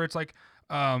 or whether it's like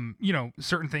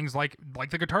certain things like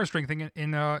the guitar string thing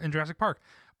in Jurassic Park.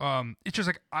 It's just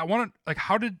like I want to like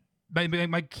how did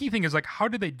my key thing is like how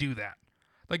did they do that?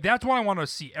 Like that's what I want to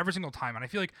see every single time, and I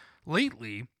feel like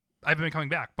lately I've been coming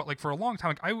back, but like for a long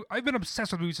time, like I've been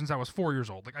obsessed with movies since I was 4 years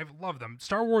old. Like I've loved them,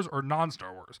 Star Wars or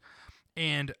non-Star Wars,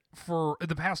 and for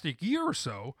the past year or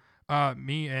so.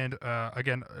 Me and,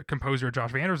 again, composer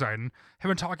Josh Van Der Zijden have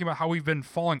been talking about how we've been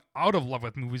falling out of love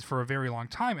with movies for a very long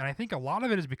time. And I think a lot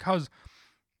of it is because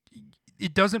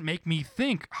it doesn't make me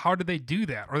think, how did they do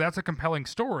that? Or that's a compelling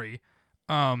story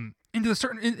into a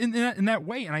certain in that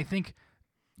way. And I think...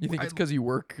 You think it's because you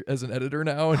work as an editor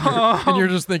now and you're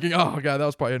just thinking, oh, God, that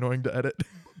was probably annoying to edit.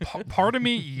 Part of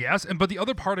me, yes. But the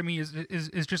other part of me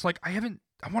is just like, I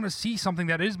want to see something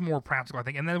that is more practical, I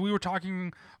think. And then we were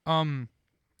talking...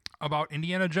 about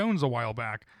Indiana Jones a while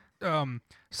back.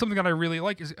 Something that I really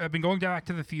like is I've been going back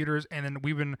to the theaters, and then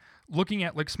we've been looking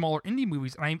at like smaller indie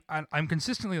movies, and I'm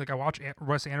consistently like I watch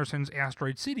Wes Anderson's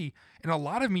Asteroid City, and a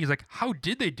lot of me is like, how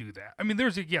did they do that? I mean,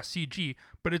 there's CG,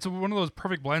 but it's one of those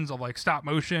perfect blends of like stop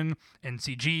motion and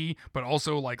CG, but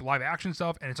also like live action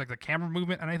stuff, and it's like the camera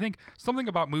movement. And I think something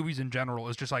about movies in general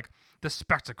is just like the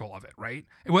spectacle of it, right?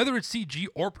 And whether it's CG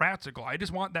or practical, I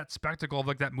just want that spectacle of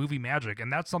like that movie magic,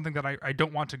 and that's something that I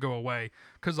don't want to go away,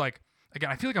 because like. Again,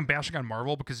 I feel like I'm bashing on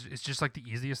Marvel because it's just like the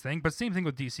easiest thing. But same thing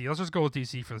with DC. Let's just go with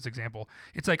DC for this example.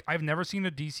 It's like I've never seen a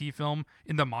DC film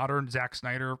in the modern Zack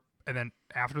Snyder and then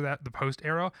after that, the post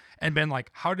era, and been like,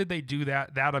 how did they do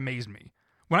that? That amazed me.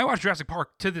 When I watch Jurassic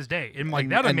Park to this day, I'm like,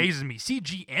 that amazes me.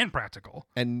 CG and practical.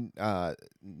 And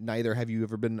neither have you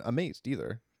ever been amazed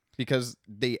either. Because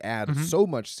they add so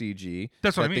much CG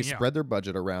that I mean, they spread their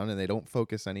budget around, and they don't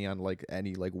focus any on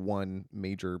any one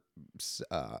major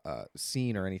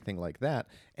scene or anything like that,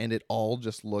 and it all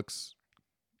just looks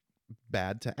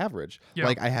bad to average. Yeah.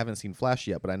 Like I haven't seen Flash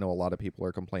yet, but I know a lot of people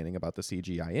are complaining about the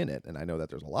CGI in it, and I know that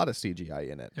there's a lot of CGI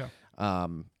in it. Yeah.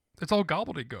 It's all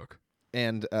gobbledygook.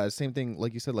 And same thing,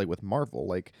 like you said, like with Marvel,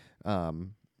 like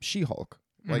She-Hulk.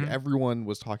 Like everyone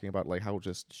was talking about like how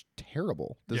just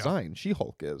terrible design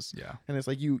She-Hulk is. Yeah. And it's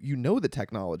like you know the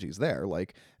technology's there.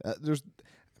 Like there's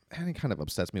and it kind of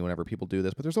upsets me whenever people do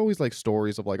this, but there's always like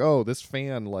stories of like, oh, this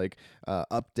fan like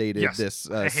updated Yes, this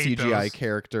I hate CGI those.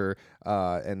 character,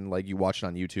 and like you watch it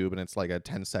on YouTube and it's like a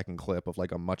 10-second clip of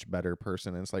like a much better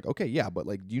person, and it's like, okay, yeah, but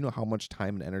like, do you know how much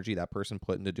time and energy that person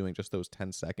put into doing just those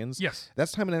 10 seconds? Yes.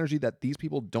 That's time and energy that these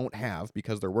people don't have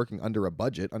because they're working under a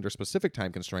budget, under specific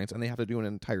time constraints, and they have to do an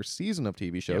entire season of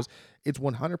TV shows. It's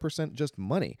 100% just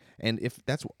money. And if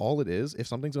that's all it is, if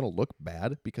something's going to look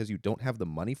bad because you don't have the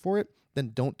money for it,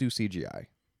 then don't do CGI.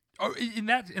 Oh, in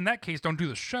that case, don't do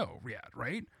the show yet,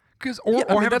 right? Because Yeah,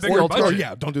 I mean, have a that's the bigger alternative. budget.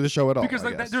 yeah, don't do the show at all. Because I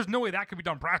like guess. there's no way that could be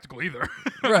done practical either.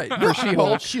 Right. For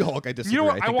She-Hulk. She-Hulk, I disagree.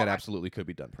 what? I think wa- that absolutely could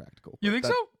be done practical. You but think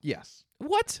that- so? Yes.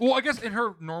 What? Well, I guess in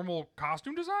her normal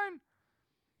costume design.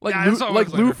 Like Yeah, Lou, that's what I like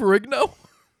was Lou later. Ferrigno?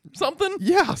 Something?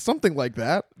 Yeah, something like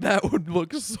that. That would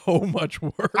look so much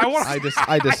worse. I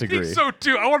disagree. I think so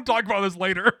too. I want to talk about this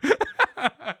later.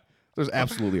 There's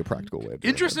absolutely a practical way. Of doing it.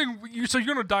 Interesting. So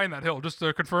you're gonna die in that hill, just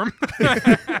to confirm.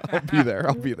 I'll be there.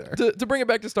 I'll be there. to bring it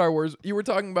back to Star Wars, you were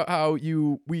talking about how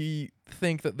we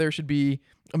think that there should be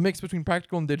a mix between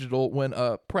practical and digital. When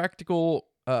a practical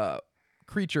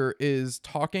creature is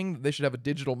talking, they should have a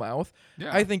digital mouth. Yeah.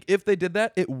 I think if they did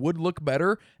that, it would look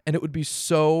better, and it would be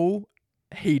so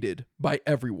hated by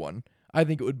everyone. I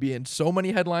think it would be in so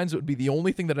many headlines. It would be the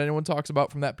only thing that anyone talks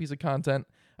about from that piece of content.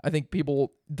 I think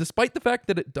people, despite the fact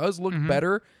that it does look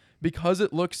better, because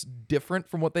it looks different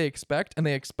from what they expect, and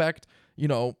they expect,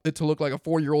 it to look like a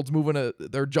 4-year-old's moving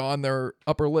their jaw and their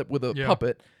upper lip with a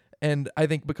puppet. And I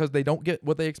think because they don't get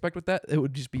what they expect with that, it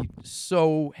would just be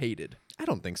so hated. I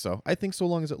don't think so. I think so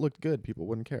long as it looked good, people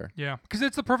wouldn't care. Yeah, because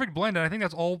it's the perfect blend, and I think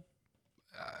that's all.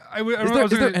 Is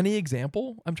there any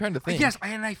example? I'm trying to think. Yes,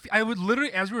 I would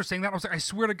literally, as we were saying that, I was like, I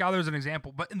swear to God, there's an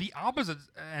example. But in the opposite,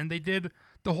 and they did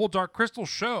the whole Dark Crystal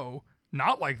show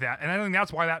not like that, and I think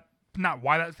that's not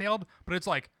why that failed, but it's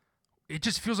like, it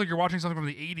just feels like you're watching something from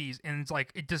the 80s, and it's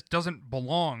like, it just doesn't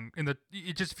belong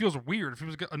it just feels weird. It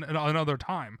feels like another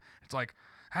time. It's like,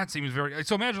 that seems very,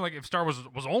 so imagine like if Star Wars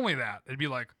was only that, it'd be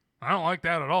like, I don't like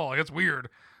that at all. Like, it's weird.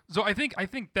 So I think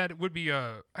that it would be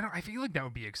I feel like that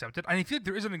would be accepted. And I feel like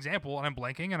there is an example, and I'm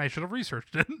blanking, and I should have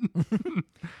researched it.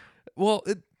 Well,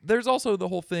 there's also the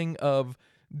whole thing of,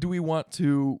 do we want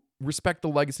to respect the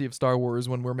legacy of Star Wars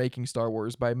when we're making Star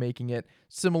Wars by making it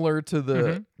similar to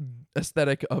the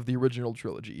aesthetic of the original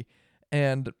trilogy?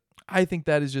 And I think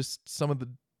that is just some of the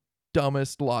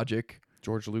dumbest logic.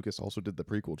 George Lucas also did the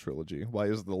prequel trilogy. Why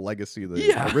is the legacy the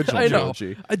Yeah, original I know.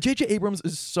 trilogy? J.J. Abrams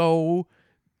is so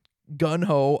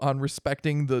gun-ho on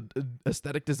respecting the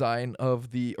aesthetic design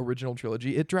of the original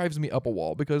trilogy. It drives me up a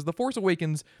wall, because The Force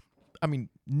Awakens, I mean,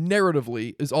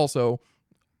 narratively is also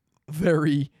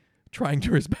very trying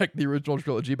to respect the original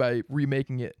trilogy by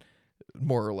remaking it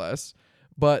more or less.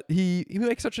 But he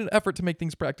makes such an effort to make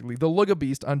things practically. The Luga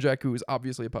Beast on Jakku is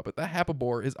obviously a puppet. The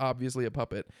Hapabor is obviously a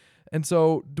puppet. And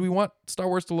so, do we want Star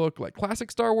Wars to look like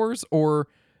classic Star Wars, or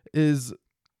is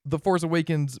The Force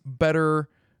Awakens better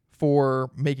for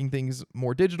making things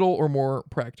more digital or more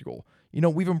practical?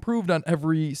 We've improved on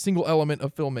every single element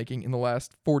of filmmaking in the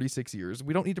last 46 years.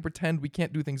 We don't need to pretend we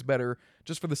can't do things better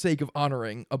just for the sake of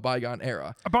honoring a bygone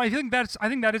era. But I think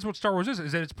that is what Star Wars is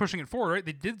that it's pushing it forward, right?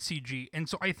 They did CG, and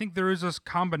so I think there is this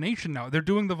combination now. They're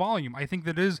doing the volume. I think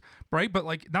that is right, but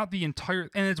like not the entire,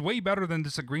 and it's way better than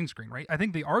just a green screen, right? I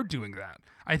think they are doing that.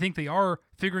 I think they are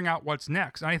figuring out what's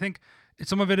next, and I think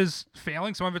some of it is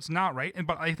failing, some of it's not, right?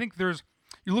 But I think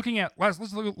you're looking at let's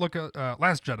look at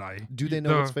Last Jedi. Do they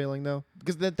know what's failing though?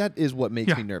 Because that is what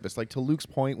makes me nervous. Like, to Luke's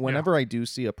point, whenever I do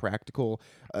see a practical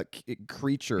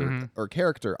creature or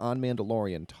character on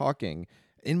Mandalorian talking,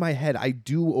 in my head, I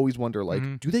do always wonder,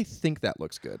 like, do they think that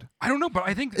looks good? I don't know, but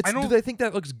I think Do they think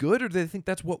that looks good, or do they think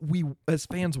that's what we as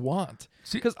fans want?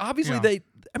 Because obviously they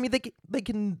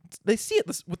see it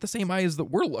with the same eyes that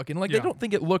we're looking. Like, they don't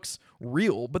think it looks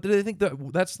real, but they think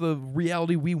that that's the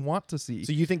reality we want to see.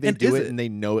 So you think they do it and they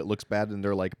know it looks bad, and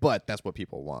they're like, but that's what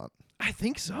people want. I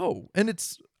think so, and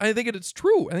I think it's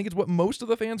true. I think it's what most of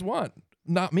the fans want.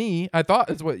 Not me. I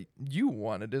thought it's what you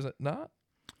wanted, is it not?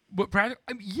 But but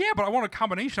I want a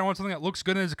combination. I want something that looks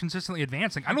good and is consistently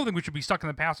advancing. I don't think we should be stuck in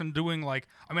the past and doing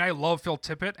I love Phil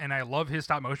Tippett and I love his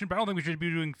stop motion, but I don't think we should be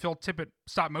doing Phil Tippett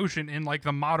stop motion in like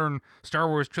the modern Star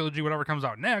Wars trilogy, whatever comes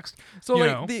out next.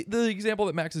 So the example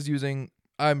that Max is using,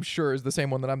 I'm sure, is the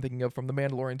same one that I'm thinking of from The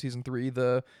Mandalorian season 3,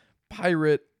 the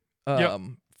pirate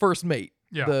first mate.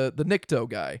 Yeah. The Nikto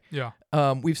guy. Yeah.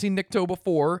 We've seen Nikto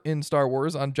before in Star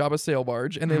Wars on Jabba's sail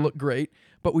barge, and they look great,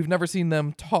 but we've never seen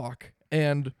them talk.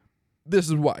 And this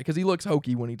is why, because he looks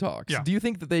hokey when he talks. Yeah. Do you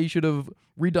think that they should have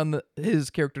redone his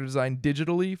character design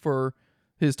digitally for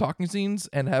his talking scenes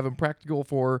and have him practical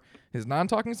for his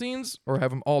non-talking scenes, or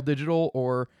have him all digital,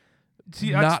 or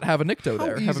not have a Nikto How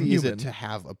there. Have him easy is human. it to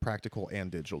have a practical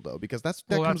and digital though? Because that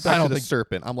Well, comes that's- back I to don't the think-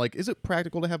 serpent. I'm like, is it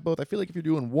practical to have both? I feel like if you're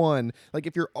doing one, like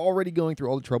if you're already going through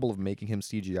all the trouble of making him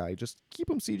CGI, just keep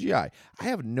him CGI. I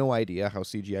have no idea how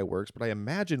CGI works, but I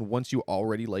imagine once you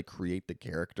already like create the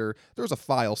character, there's a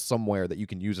file somewhere that you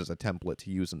can use as a template to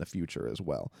use in the future as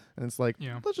well. And it's like,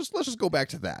 Yeah. let's just go back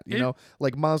to that. You know,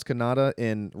 like Maz Kanata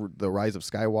in The Rise of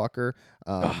Skywalker.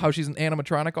 How she's an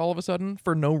animatronic all of a sudden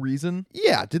for no reason.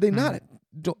 Yeah, did they not?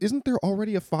 Isn't there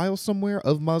already a file somewhere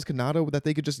of Maz Kanata that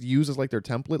they could just use as like their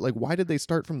template? Like, why did they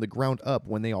start from the ground up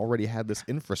when they already had this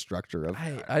infrastructure of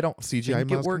I don't CGI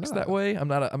think it Maz works that Kanata? way. I'm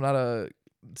not a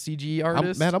CG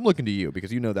artist. Matt, I'm looking to you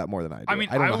because you know that more than I do. I mean,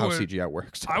 I don't know how would- CGI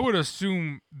works. I would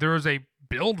assume there's a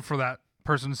build for that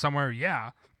person somewhere,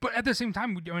 yeah. But at the same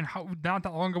time, I mean, how not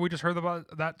that long ago we just heard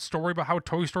about that story about how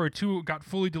Toy Story 2 got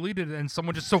fully deleted and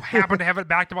someone just so happened to have it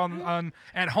backed up on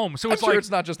at home. So I'm it's sure like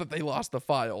it's not just that they lost the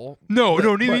file. no,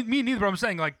 but- me neither. But I'm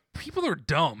saying like people are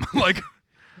dumb. Like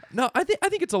No, I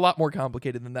think it's a lot more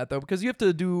complicated than that though, because you have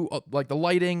to do like the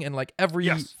lighting and like every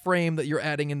Yes. frame that you're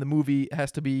adding in the movie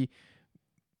has to be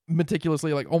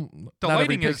meticulously like the not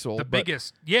lighting every is pixel, the but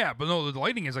biggest. Yeah, but no, the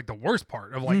lighting is like the worst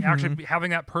part of like actually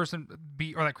having that person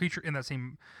be or that creature in that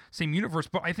same universe.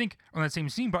 But I think on that same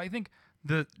scene. But I think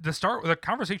the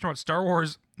conversation about Star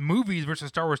Wars movies versus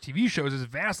Star Wars TV shows is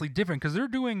vastly different because they're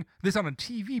doing this on a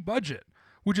TV budget,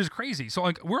 which is crazy. So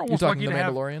like we're You're almost talking lucky The to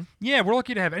have. Mandalorian. Yeah, we're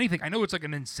lucky to have anything. I know it's like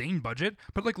an insane budget,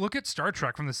 but like look at Star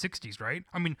Trek from the 60s, right?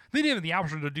 I mean, they didn't have the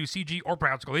option to do CG or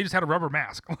practical. They just had a rubber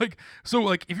mask. Like so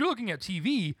like if you're looking at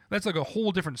TV, that's like a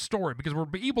whole different story because we're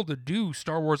able to do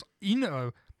Star Wars in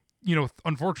a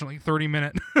unfortunately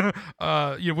 30-minute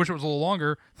wish it was a little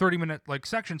longer, 30-minute like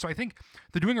section. So I think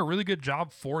they're doing a really good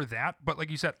job for that, but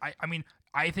like you said, I mean,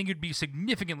 I think it'd be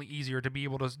significantly easier to be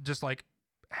able to just like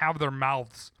have their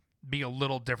mouths be a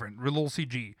little different, a little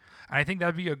CG. And I think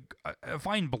that'd be a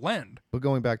fine blend. But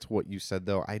going back to what you said,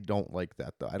 though, I don't like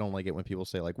that, though. I don't like it when people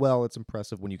say, like, well, it's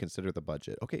impressive when you consider the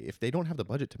budget. Okay, if they don't have the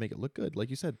budget to make it look good, like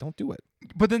you said, don't do it.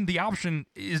 But then the option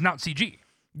is not CG.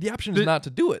 The option is not to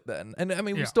do it then. And I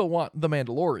mean, we Yeah. still want The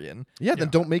Mandalorian. Yeah, then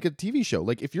Yeah. don't make a TV show.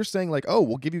 Like, if you're saying, like, oh,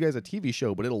 we'll give you guys a TV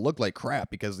show, but it'll look like crap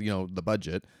because, the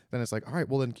budget, then it's like, all right,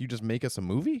 well, then can you just make us a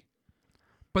movie?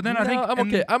 But then No, I think I'm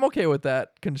okay. I'm okay with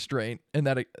that constraint and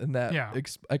that Yeah.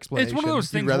 explanation. It's one of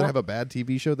those You'd things rather where have a bad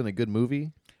TV show than a good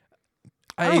movie?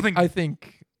 I don't think- I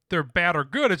think they're bad or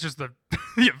good. It's just the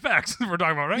effects we're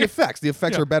talking about, right? The effects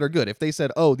Yeah. are bad or good. If they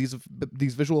said, oh, these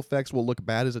visual effects will look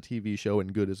bad as a TV show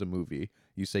and good as a movie,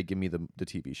 you say, give me the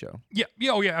TV show. Yeah,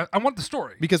 yeah. I want the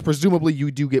story. Because presumably you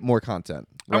do get more content,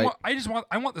 right?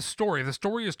 I want the story. If the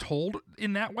story is told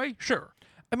in that way, sure.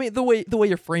 I mean, the way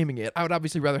you're framing it, I would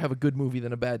obviously rather have a good movie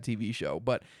than a bad TV show.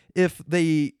 But if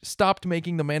they stopped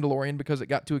making The Mandalorian because it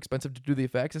got too expensive to do the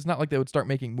effects, it's not like they would start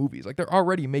making movies. Like, they're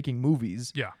already making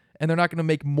movies. Yeah. And they're not going to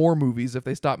make more movies if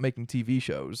they stop making TV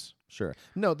shows. Sure.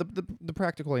 No, the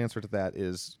practical answer to that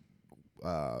is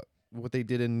what they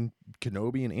did in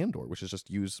Kenobi and Andor, which is just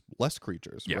use less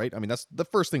creatures, Yeah. right? I mean, that's the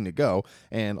first thing to go.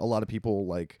 And a lot of people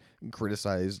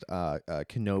criticized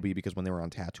Kenobi because when they were on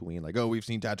Tatooine, like, oh, we've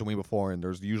seen Tatooine before, and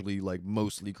there's usually like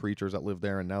mostly creatures that live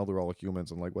there, and now they're all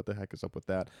humans, and like, what the heck is up with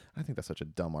that? I think that's such a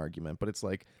dumb argument, but it's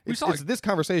like We it's saw, it's this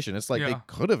conversation. It's like they Yeah.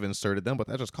 could have inserted them, but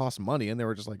that just costs money, and they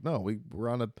were just like, no, we're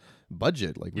on a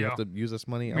budget, like we Yeah. have to use this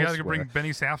money We had to elsewhere. bring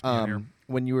Benny Safdie in here.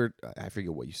 When you were, I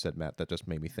forget what you said, Matt. That just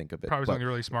made me think of it. Probably but something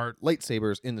really smart.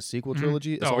 lightsabers in the sequel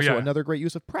trilogy is Oh, also yeah. another great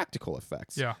use of practical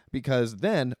effects. Yeah. Because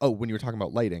then, when you were talking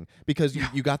about lighting, because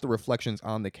you got the reflections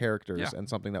on the characters, Yeah. and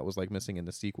something that was like missing in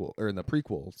the sequel or in the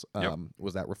prequels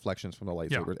was that reflections from the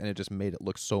lightsabers, and it just made it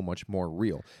look so much more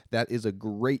real. That is a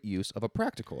great use of a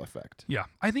practical effect. Yeah,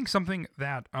 I think something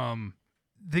that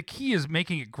the key is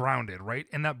making it grounded, right?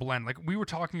 And that blend, like we were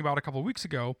talking about a couple of weeks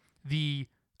ago, the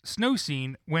snow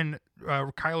scene when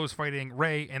Kylo is fighting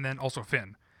Rey and then also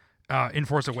Finn in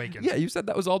Force Awakens. Yeah, you said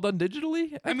that was all done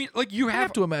digitally? I mean, like you I have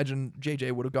have to imagine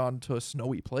JJ would have gone to a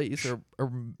snowy place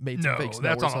or made some no, fake snow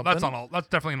that's or on something. that's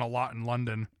definitely in a lot in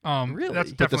London. Really?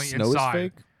 That's But the definitely snow inside. is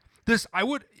fake. This I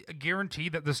would guarantee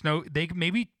that the snow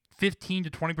maybe 15 to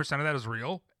 20% of that is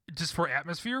real, just for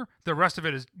atmosphere. The rest of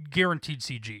it is guaranteed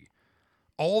CG.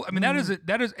 all. I mean, that is,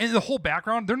 and the whole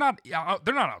background. They're not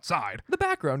outside. The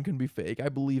background can be fake. I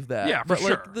believe that. Yeah, for but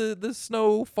sure. like the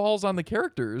snow falls on the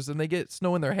characters and they get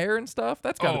snow in their hair and stuff.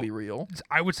 That's got to be real.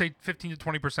 I would say 15 to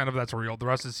 20% of that's real. The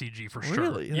rest is CG for sure.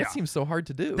 Really? Yeah. That seems so hard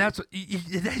to do.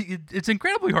 It's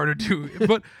incredibly hard to do.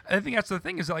 But I think that's the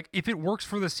thing is like if it works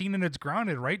for the scene and it's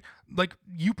grounded, right? Like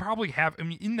you probably have. I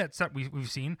mean, in that set we've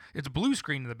seen, it's blue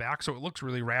screen in the back, so it looks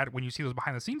really rad when you see those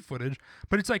behind the scene footage.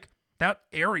 But it's like that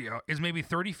area is maybe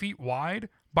 30 feet wide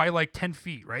by like 10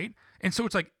 feet, right? And so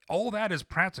it's like all that is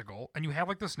practical, and you have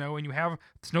like the snow, and you have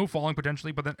snow falling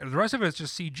potentially, but then the rest of it is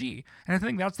just CG. And I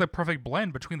think that's the perfect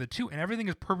blend between the two, and everything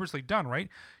is purposely done, right?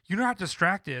 You're not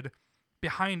distracted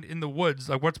behind in the woods,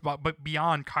 like but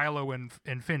beyond Kylo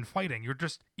and Finn fighting. You're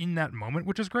just in that moment,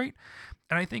 which is great.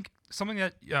 And I think something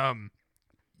that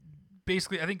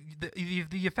basically, I think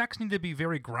the effects need to be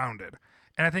very grounded.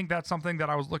 And I think that's something that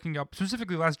I was looking up,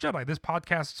 specifically Last Jedi, this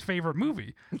podcast's favorite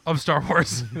movie of Star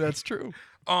Wars. That's true.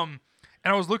 And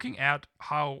I was looking at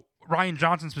how Rian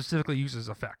Johnson specifically uses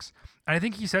effects. And I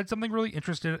think he said something really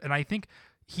interesting, and I think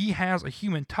he has a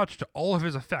human touch to all of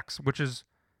his effects, which is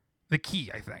the key,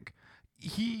 I think.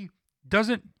 He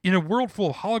doesn't, in a world full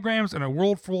of holograms and a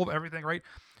world full of everything, right?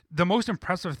 The most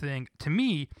impressive thing to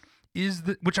me is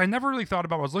which I never really thought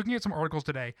about. I was looking at some articles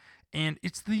today, and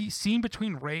it's the scene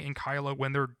between Rey and Kylo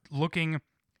when they're looking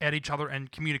at each other and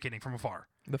communicating from afar.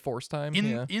 The Force time,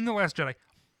 in The Last Jedi.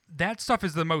 That stuff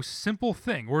is the most simple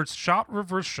thing, where it's shot,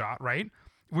 reverse shot, right?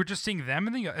 We're just seeing them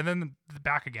and then the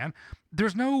back again.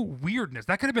 There's no weirdness.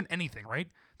 That could have been anything, right?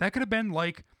 That could have been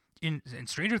like in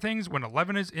Stranger Things when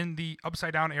 11 is in the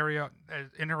upside down area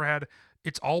in her head.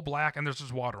 It's all black and there's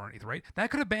just water underneath, right? That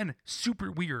could have been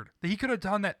super weird. He could have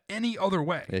done that any other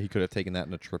way. Yeah, he could have taken that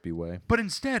in a trippy way. But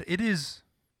instead, it is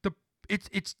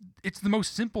it's the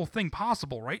most simple thing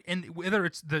possible, right? And whether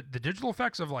it's the digital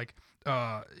effects of like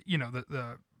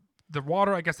the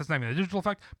water, I guess that's not even a digital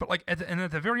effect, but like at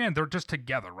the very end, they're just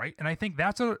together, right? And I think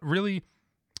that's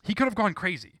he could have gone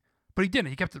crazy, but he didn't.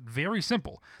 He kept it very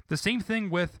simple. The same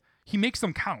thing with, he makes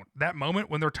them count. That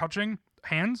moment when they're touching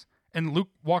hands and Luke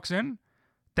walks in,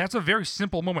 that's a very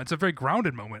simple moment. It's a very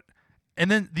grounded moment.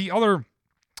 And then the other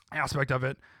aspect of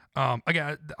it,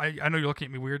 again, I know you're looking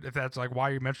at me weird if that's like why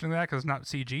you're mentioning that, because it's not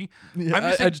CG.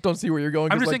 Yeah, I just don't see where you're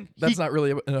going. I'm just like, saying that's not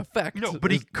really an effect. No,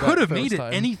 but he could have made it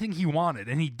anything he wanted,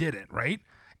 and he didn't, right?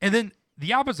 And then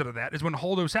the opposite of that is when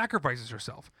Holdo sacrifices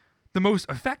herself. The most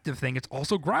effective thing, it's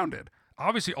also grounded.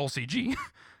 Obviously all CG,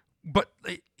 but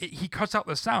he cuts out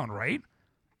the sound, right?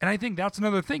 And I think that's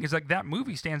another thing, is like that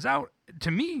movie stands out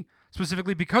to me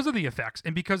specifically because of the effects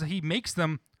and because he makes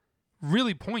them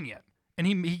really poignant. And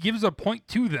he gives a point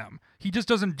to them. He just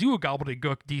doesn't do a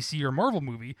gobbledygook DC or Marvel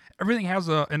movie. Everything has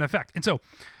an effect. And so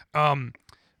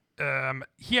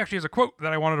he actually has a quote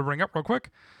that I wanted to bring up real quick.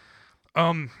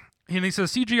 And he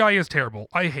says, CGI is terrible.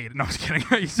 I hate it. No, I was kidding.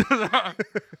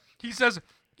 He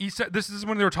said, this is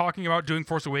when they were talking about doing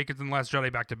Force Awakens and Last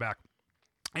Jedi back to back.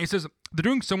 And he says, they're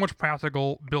doing so much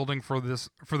practical building for this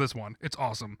one. It's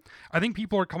awesome. I think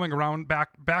people are coming around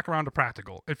back around to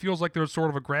practical. It feels like there's sort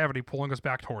of a gravity pulling us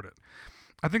back toward it.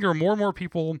 I think there are more and more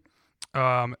people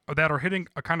that are hitting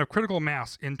a kind of critical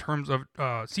mass in terms of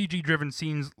CG-driven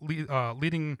scenes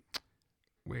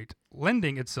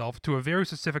lending itself to a very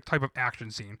specific type of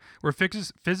action scene where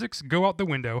physics go out the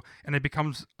window and it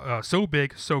becomes so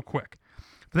big so quick.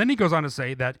 But then he goes on to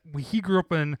say that he grew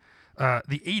up in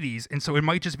the 80s, and so it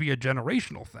might just be a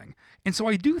generational thing. And so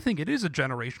I do think it is a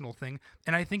generational thing,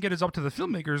 and I think it is up to the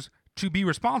filmmakers to be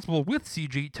responsible with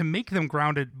CG to make them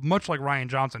grounded, much like Rian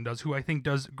Johnson does, who I think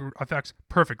does effects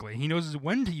perfectly. He knows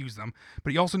when to use them,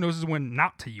 but he also knows when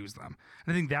not to use them.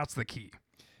 And I think that's the key.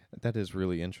 That is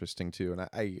really interesting too, and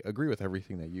I agree with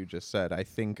everything that you just said. I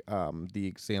think the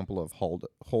example of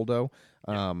Holdo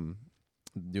performing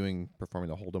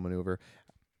the Holdo maneuver,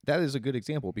 that is a good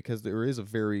example because there is a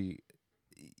very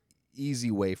easy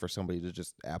way for somebody to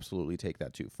just absolutely take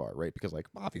that too far, right? Because like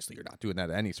obviously you're not doing that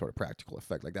at any sort of practical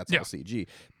effect, like that's all CG,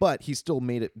 but he still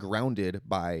made it grounded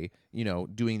by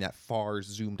doing that far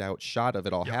zoomed out shot of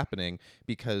it all happening,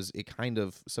 because it kind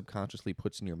of subconsciously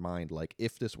puts in your mind like,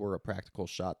 if this were a practical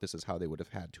shot, this is how they would have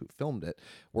had to have filmed it.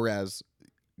 Whereas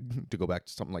to go back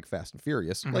to something like Fast and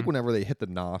Furious, like whenever they hit the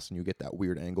NOS and you get that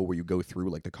weird angle where you go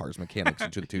through like the car's mechanics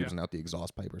into the tubes and out the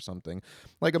exhaust pipe or something.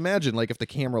 Like imagine like if the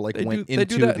camera like went into they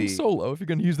do that in Solo. If you're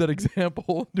going to use that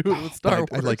example, do it with Star Wars.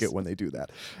 I like it when they do that.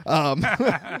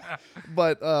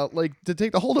 But like to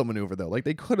take the Holdo maneuver though, like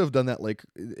they could have done that like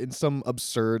in some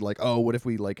absurd like, oh, what if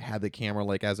we like had the camera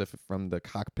like as if from the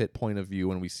cockpit point of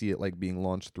view and we see it like being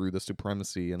launched through the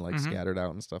supremacy and like scattered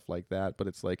out and stuff like that. But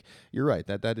it's like, you're right,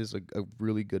 that is a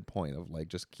really good point of like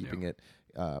just keeping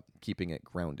it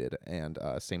grounded. And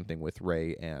same thing with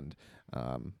Rey and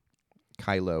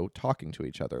Kylo talking to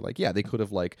each other. Like, yeah, they could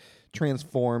have like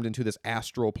transformed into this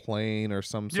astral plane or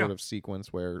some sort of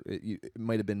sequence where it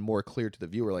might have been more clear to the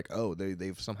viewer, like, oh,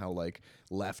 they've somehow like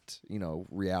left,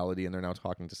 reality, and they're now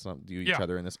talking to each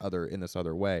other in this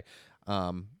other way.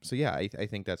 So yeah, I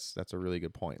think that's a really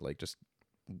good point. Like, just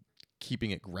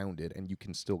keeping it grounded, and you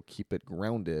can still keep it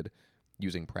grounded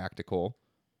using practical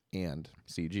and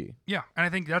CG. Yeah, and I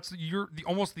think that's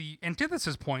almost the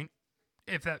antithesis point,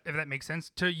 if that makes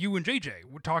sense, to you and JJ.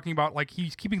 We're talking about like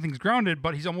he's keeping things grounded,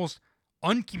 but he's almost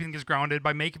unkeeping things grounded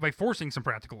by forcing some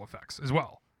practical effects as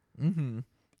well. Mm-hmm.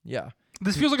 Yeah.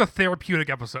 This feels like a therapeutic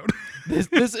episode. This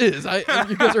is.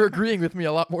 You guys are agreeing with me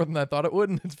a lot more than I thought it would,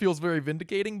 and it feels very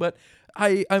vindicating. But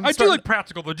I do like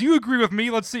practical though. Do you agree with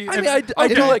me? Let's see. I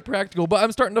do like practical, but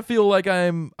I'm starting to feel like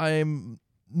I'm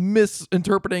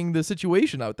misinterpreting the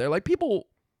situation out there. Like, people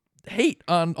hate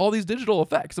on all these digital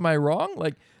effects. Am I wrong?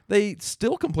 Like, they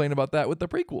still complain about that with the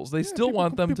prequels. They still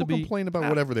want them to be complain about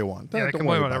whatever they want. Yeah, they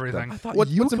complain about everything. I thought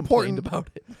what's you important about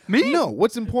it. Me? No,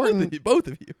 what's important? Both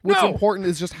of you. What's No. important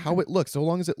is just how it looks. So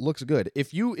long as it looks good.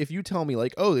 If you tell me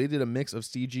like, oh, they did a mix of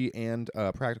CG and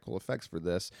practical effects for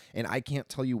this, and I can't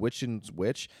tell you which is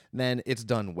which, then it's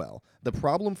done well. The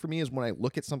problem for me is when I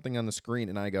look at something on the screen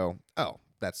and I go, oh,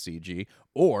 that's CG,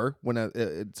 or when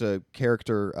it's a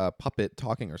character puppet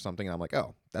talking or something, and I'm like,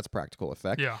 oh, that's practical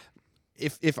effect. Yeah.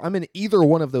 If I'm in either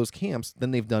one of those camps, then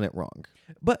they've done it wrong.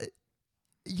 But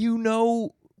you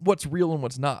know what's real and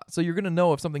what's not. So you're going to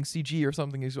know if something's CG or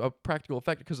something is a practical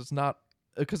effect because it's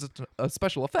a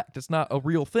special effect. It's not a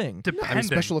real thing. Depending. I mean,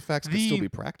 special effects can still be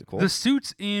practical. The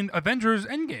suits in Avengers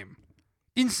Endgame,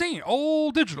 insane, all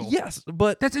digital. Yes,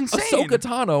 but That's insane. Ahsoka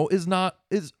Tano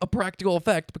is a practical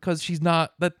effect because she's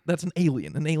not that's an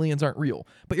alien, and aliens aren't real.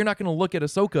 But you're not going to look at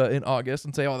Ahsoka in August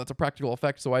and say, "Oh, that's a practical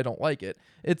effect, so I don't like it."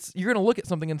 You're going to look at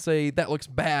something and say that looks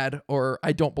bad, or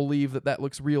I don't believe that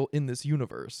looks real in this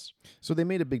universe. So they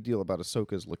made a big deal about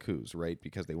Ahsoka's Lakus, right?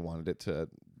 Because they wanted it to.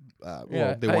 They I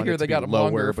wanted hear it to they be got 'em lower,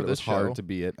 longer for but it was this hard show. to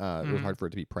be it. It was hard for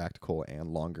it to be practical and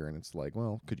longer. And it's like,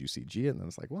 well, could you CG it? And then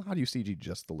it's like, well, how do you CG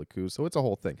just the Lakus? So it's a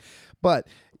whole thing. But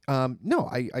no,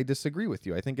 I disagree with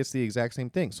you. I think it's the exact same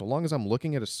thing. So long as I'm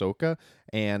looking at Ahsoka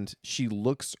and she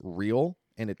looks real,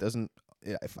 and it doesn't.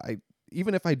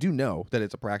 Even if I do know that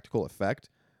it's a practical effect,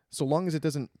 so long as it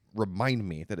doesn't remind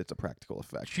me that it's a practical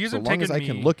effect, She so hasn't long as taken I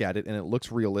can me- look at it and it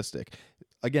looks realistic.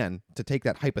 Again, to take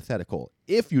that hypothetical,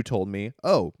 if you told me,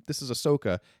 oh, this is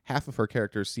Ahsoka, half of her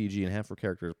character is CG and half of her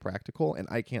character is practical, and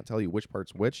I can't tell you which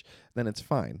part's which, then it's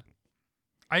fine.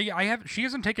 She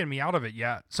hasn't taken me out of it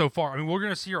yet so far. I mean, we're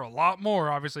gonna see her a lot more,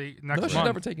 obviously, next No, month. she's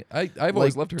never taken. I've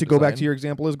always loved her. To go back to design. your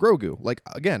example is Grogu. Like,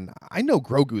 again, I know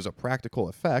Grogu's a practical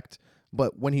effect,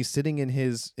 but when he's sitting in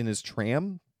his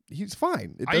tram, he's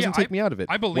fine. It doesn't take me out of it.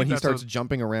 I believe when he that's starts a-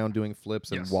 jumping around doing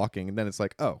flips and Yes. walking, and then it's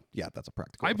like, oh, yeah, that's a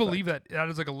practical I effect. believe that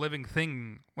is like a living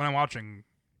thing when I'm watching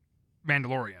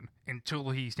Mandalorian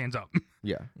until he stands up,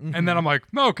 Yeah. and then I'm like,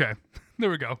 oh, okay, there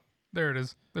we go, there it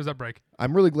is. There's that break.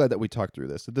 I'm really glad that we talked through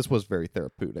this. This was very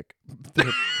therapeutic.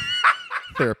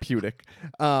 Therapeutic.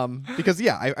 Because,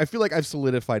 yeah, I feel like I've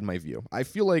solidified my view. I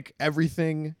feel like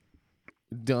everything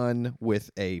done with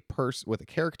a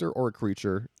character or a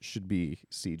creature should be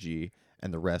CG,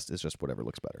 and the rest is just whatever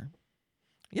looks better.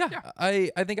 Yeah, Yeah.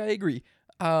 I think I agree.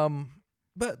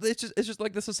 But it's just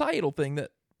like the societal thing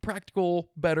that practical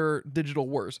better, digital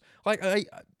worse. Like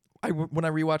when I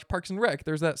rewatch Parks and Rec,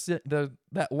 there's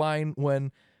that line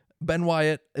when Ben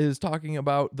Wyatt is talking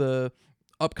about the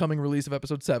upcoming release of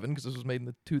episode 7, because this was made in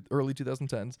the early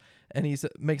 2010s, and he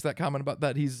makes that comment about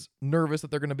that he's nervous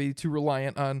that they're going to be too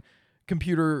reliant on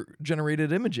computer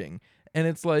generated imaging, and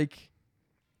it's like,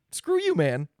 screw you,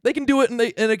 man. They can do it, and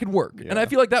it can work. Yeah. And I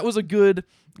feel like that was a good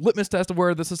litmus test of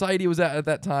where the society was at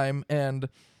that time, and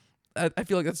I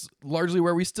feel like that's largely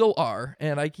where we still are.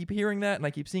 And I keep hearing that, and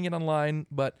I keep seeing it online,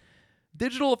 but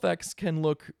digital effects can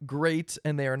look great,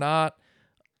 and they are not.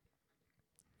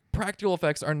 Practical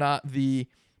effects are not the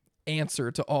answer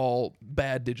to all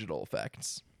bad digital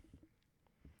effects.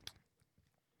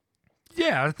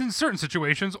 Yeah, in certain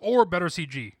situations, or better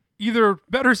CG. Either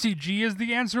better CG is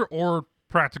the answer, or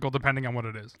practical, depending on what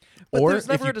it is. But Or there's if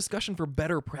never you- a discussion for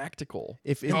better practical.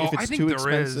 If I it's think too there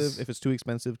expensive, is. if it's too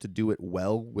expensive to do it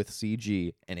well with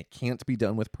CG and it can't be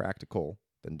done with practical,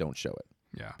 then don't show it.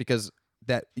 Yeah. Because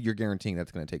that you're guaranteeing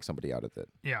that's going to take somebody out of it.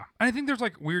 Yeah, and I think there's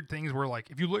like weird things where like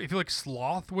if you like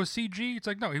Sloth was CG, it's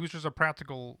like no, he was just a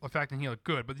practical effect and he looked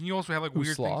good. But then you also have like Who's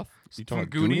weird Sloth? things You from talking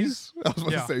Goonies. I was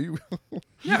about Yeah. to say you.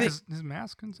 Yeah, his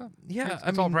mask and stuff. Yeah,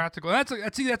 it's all practical. And that's a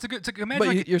good. It's like, imagine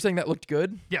But like, you're saying that looked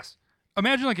good? yes.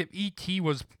 Imagine like if E.T.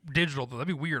 was digital, though. That'd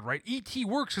be weird, right? E.T.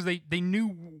 works because they knew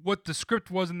what the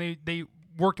script was and they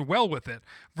worked well with it.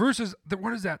 Versus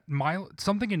what is that?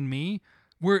 Something in Me,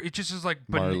 where it just is like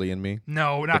Marley and Me.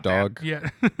 No, not dog? that. Yeah.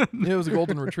 It was a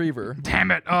golden retriever.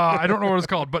 Damn it! I don't know what it's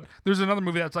called, but there's another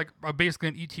movie that's like basically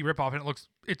an ET ripoff, and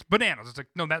it's bananas. It's like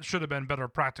no, that should have been better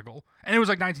practical, and it was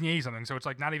like 1980 something, so it's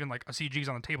like not even like a CG's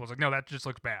on the table. It's like no, that just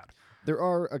looks bad. There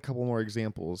are a couple more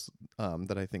examples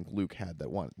that I think Luke had that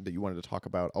you wanted to talk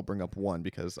about. I'll bring up one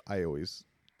because I always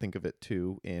think of it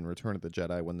too in Return of the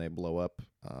Jedi when they blow up.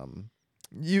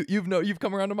 You've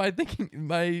come around to my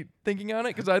thinking on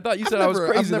it because I thought you I've said I was never-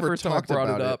 crazy I've the never first time I talked brought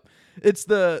it about it. up. It's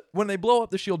when they blow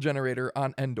up the shield generator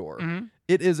on Endor. Mm-hmm.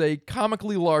 It is a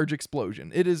comically large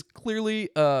explosion. It is clearly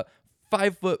a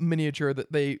 5-foot miniature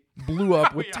that they blew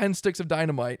up with Yeah. 10 sticks of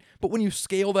dynamite. But when you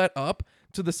scale that up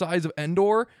to the size of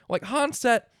Endor, like Han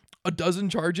set a dozen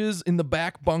charges in the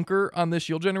back bunker on this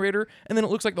shield generator, and then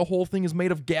it looks like the whole thing is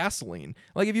made of gasoline.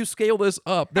 Like if you scale this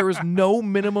up, there is no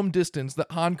minimum distance that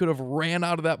Han could have ran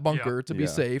out of that bunker to be Yeah.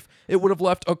 safe. It would have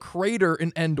left a crater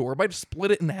in Endor. It might have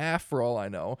split it in half for all I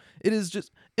know. It is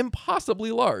just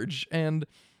impossibly large, and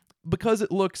because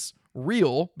it looks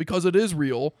real, because it is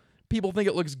real, people think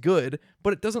it looks good,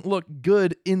 but it doesn't look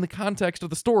good in the context of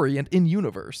the story and in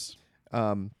universe.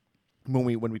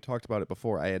 When we talked about it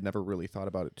before, I had never really thought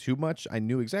about it too much. I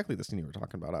knew exactly the scene you were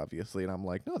talking about, obviously, and I'm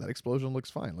like, no, that explosion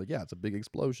looks fine. Like, yeah, it's a big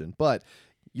explosion, but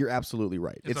you're absolutely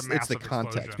right. It's a It's the massive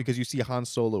context explosion. because you see Han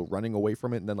Solo running away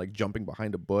from it and then like jumping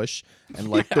behind a bush, and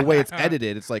like the way it's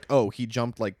edited, it's like, oh, he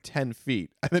jumped like 10 feet,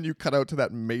 and then you cut out to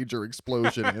that major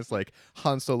explosion, and it's like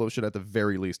Han Solo should at the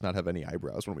very least not have any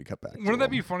eyebrows when we cut back. Wouldn't that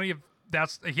be funny if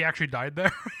he actually died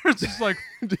there? It's just like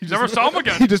He never saw him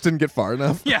again. He just didn't get far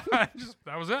enough. Yeah,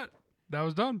 that was it. That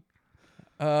was done.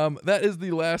 That is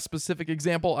the last specific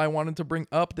example I wanted to bring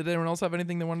up. Did anyone else have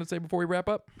anything they wanted to say before we wrap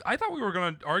up? I thought we were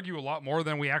going to argue a lot more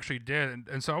than we actually did,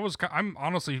 and so I'm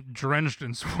honestly drenched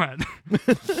in sweat.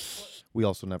 We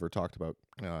also never talked about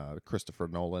Christopher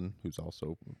Nolan, who's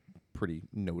also pretty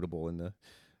notable in the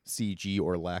CG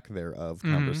or lack thereof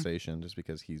conversation, just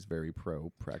because he's very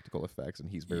pro practical effects and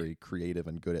he's very creative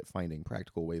and good at finding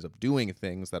practical ways of doing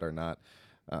things that are not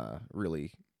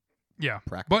really. Yeah,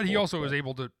 Practical, but he also is but-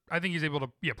 able to. I think he's able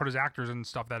to put his actors and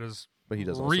stuff that is. But he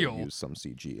does real. also use some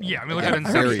CG. Yeah, I mean, look Again, at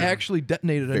I heard Inception. he actually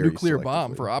detonated a very nuclear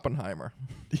bomb selectively. for Oppenheimer.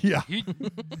 Yeah. He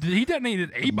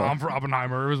detonated a bomb for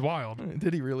Oppenheimer. It was wild.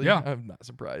 Did he really? Yeah. I'm not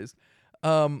surprised.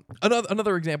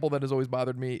 Another example that has always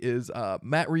bothered me is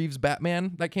Matt Reeves'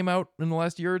 Batman that came out in the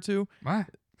last year or two. What?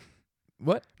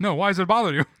 What? No, why does it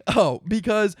bother you? Oh,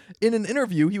 because in an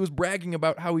interview he was bragging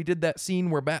about how he did that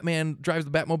scene where Batman drives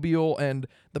the Batmobile and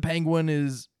the Penguin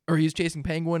he's chasing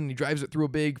Penguin and he drives it through a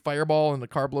big fireball and the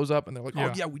car blows up and they're like, Yeah.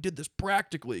 oh yeah, we did this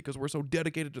practically because we're so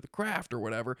dedicated to the craft or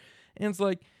whatever. And it's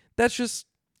like, that's just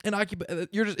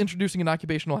you're just introducing an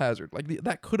occupational hazard. Like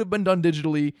that could have been done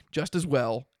digitally just as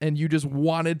well, and you just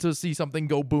wanted to see something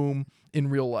go boom in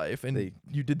real life, and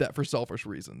you did that for selfish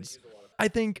reasons. I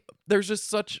think there's just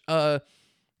such a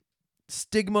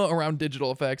stigma around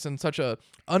digital effects and such a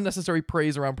unnecessary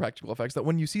praise around practical effects that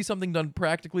when you see something done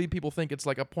practically, people think it's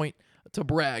like a point to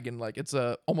brag and like it's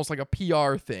almost like a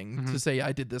PR thing to say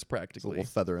I did this It's a practically. little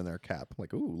feather in their cap.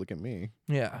 Like, ooh, look at me.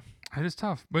 Yeah. It is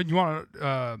tough. But you want to,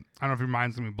 I don't know if your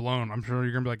mind's going to be blown. I'm sure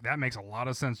you're going to be like, that makes a lot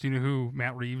of sense. Do you know who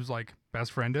Matt Reeves' like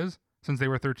best friend is since they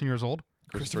were 13 years old?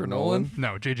 Christopher Nolan?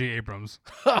 No, J.J. Abrams.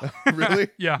 Really?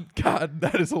 Yeah. God,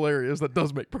 that is hilarious. That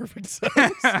does make perfect sense.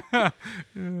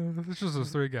 It's just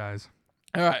those three guys.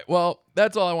 All right. Well,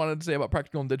 that's all I wanted to say about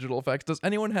practical and digital effects. Does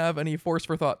anyone have any force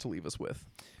for thought to leave us with?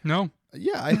 No?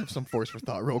 Yeah, I have some force for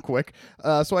thought real quick.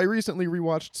 So I recently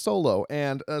rewatched Solo,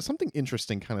 and something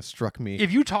interesting kind of struck me.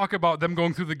 If you talk about them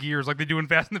going through the gears like they do in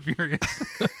Fast and the Furious.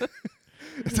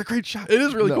 It's a great shot. It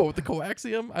is really No. cool with the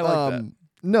coaxium. I like that.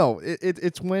 No,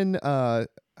 it's when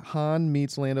Han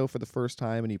meets Lando for the first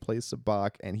time and he plays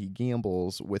Sabacc and he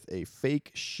gambles with a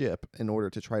fake ship in order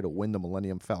to try to win the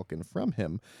Millennium Falcon from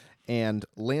him. And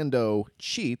Lando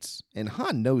cheats, and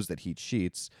Han knows that he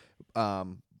cheats,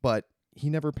 but he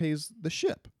never pays the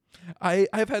ship.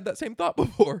 I've had that same thought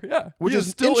before. Yeah, Which he is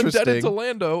still indebted interesting. to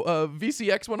Lando of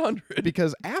VCX 100.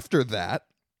 Because after that,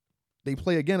 they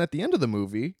play again at the end of the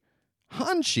movie.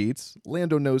 Han cheats.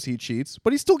 Lando knows he cheats,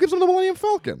 but he still gives him the Millennium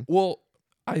Falcon. Well,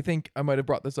 I think I might have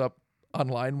brought this up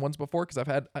online once before because I've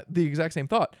had the exact same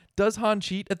thought. Does Han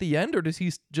cheat at the end, or does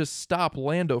he just stop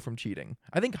Lando from cheating?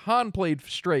 I think Han played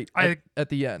straight at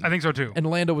the end. I think so too. And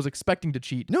Lando was expecting to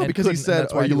cheat. No, and because he couldn't, and said,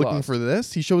 that's why "Are you he looking lost. for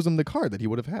this?" He shows him the card that he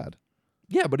would have had.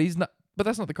 Yeah, but he's not. But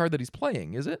that's not the card that he's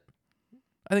playing, is it?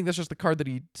 I think that's just the card that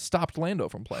he stopped Lando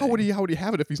from playing. How would he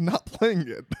have it if he's not playing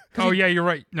it? Oh yeah, you're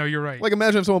right. No, you're right. Like,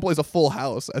 imagine if someone plays a full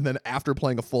house and then after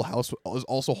playing a full house is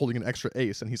also holding an extra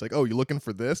ace, and he's like, "Oh, you looking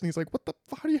for this?" And he's like, "What the?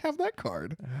 How do you have that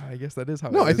card?" I guess that is how.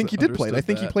 No, it I is think he did play it. I understood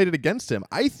think he that. played it against him.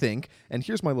 I think, and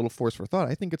here's my little force for thought.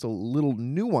 I think it's a little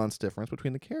nuanced difference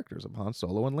between the characters of Han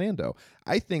Solo and Lando.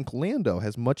 I think Lando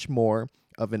has much more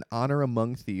of an honor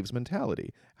among thieves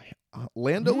mentality.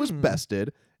 Lando was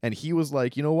bested, and he was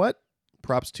like, "You know what?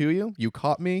 Props to you. You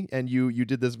caught me, and you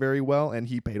did this very well," and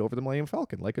he paid over the Millennium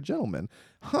Falcon like a gentleman.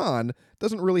 Han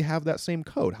doesn't really have that same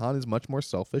code. Han is much more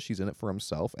selfish. He's in it for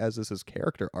himself, as is his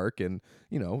character arc in,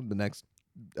 the next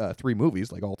 3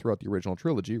 movies, like all throughout the original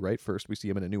trilogy, right? First, we see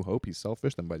him in A New Hope. He's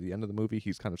selfish. Then by the end of the movie,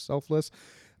 he's kind of selfless.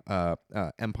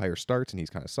 Empire starts, and he's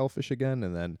kind of selfish again.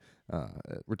 And then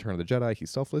Return of the Jedi,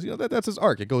 he's selfless. That's his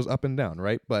arc. It goes up and down,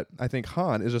 right? But I think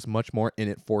Han is just much more in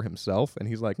it for himself. And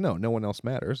he's like, no one else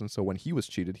matters. And so when he was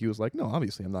cheated, he was like, no,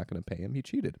 obviously I'm not going to pay him. He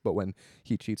cheated. But when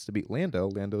he cheats to beat Lando,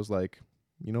 Lando's like,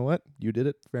 you know what? You did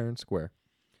it fair and square.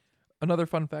 Another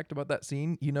fun fact about that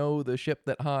scene, the ship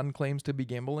that Han claims to be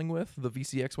gambling with, the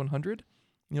VCX 100?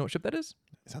 You know what ship that is?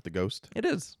 Is that the Ghost? It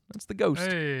is. That's the Ghost.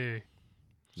 Hey,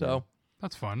 So,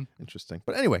 that's fun. Interesting.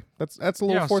 But anyway, that's a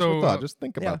little forceful thought. Just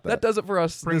think yeah, about that does it for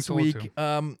us Brings this a little week.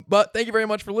 But thank you very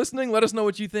much for listening. Let us know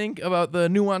what you think about the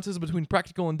nuances between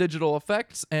practical and digital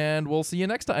effects, and we'll see you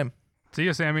next time. See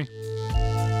you, Sammy.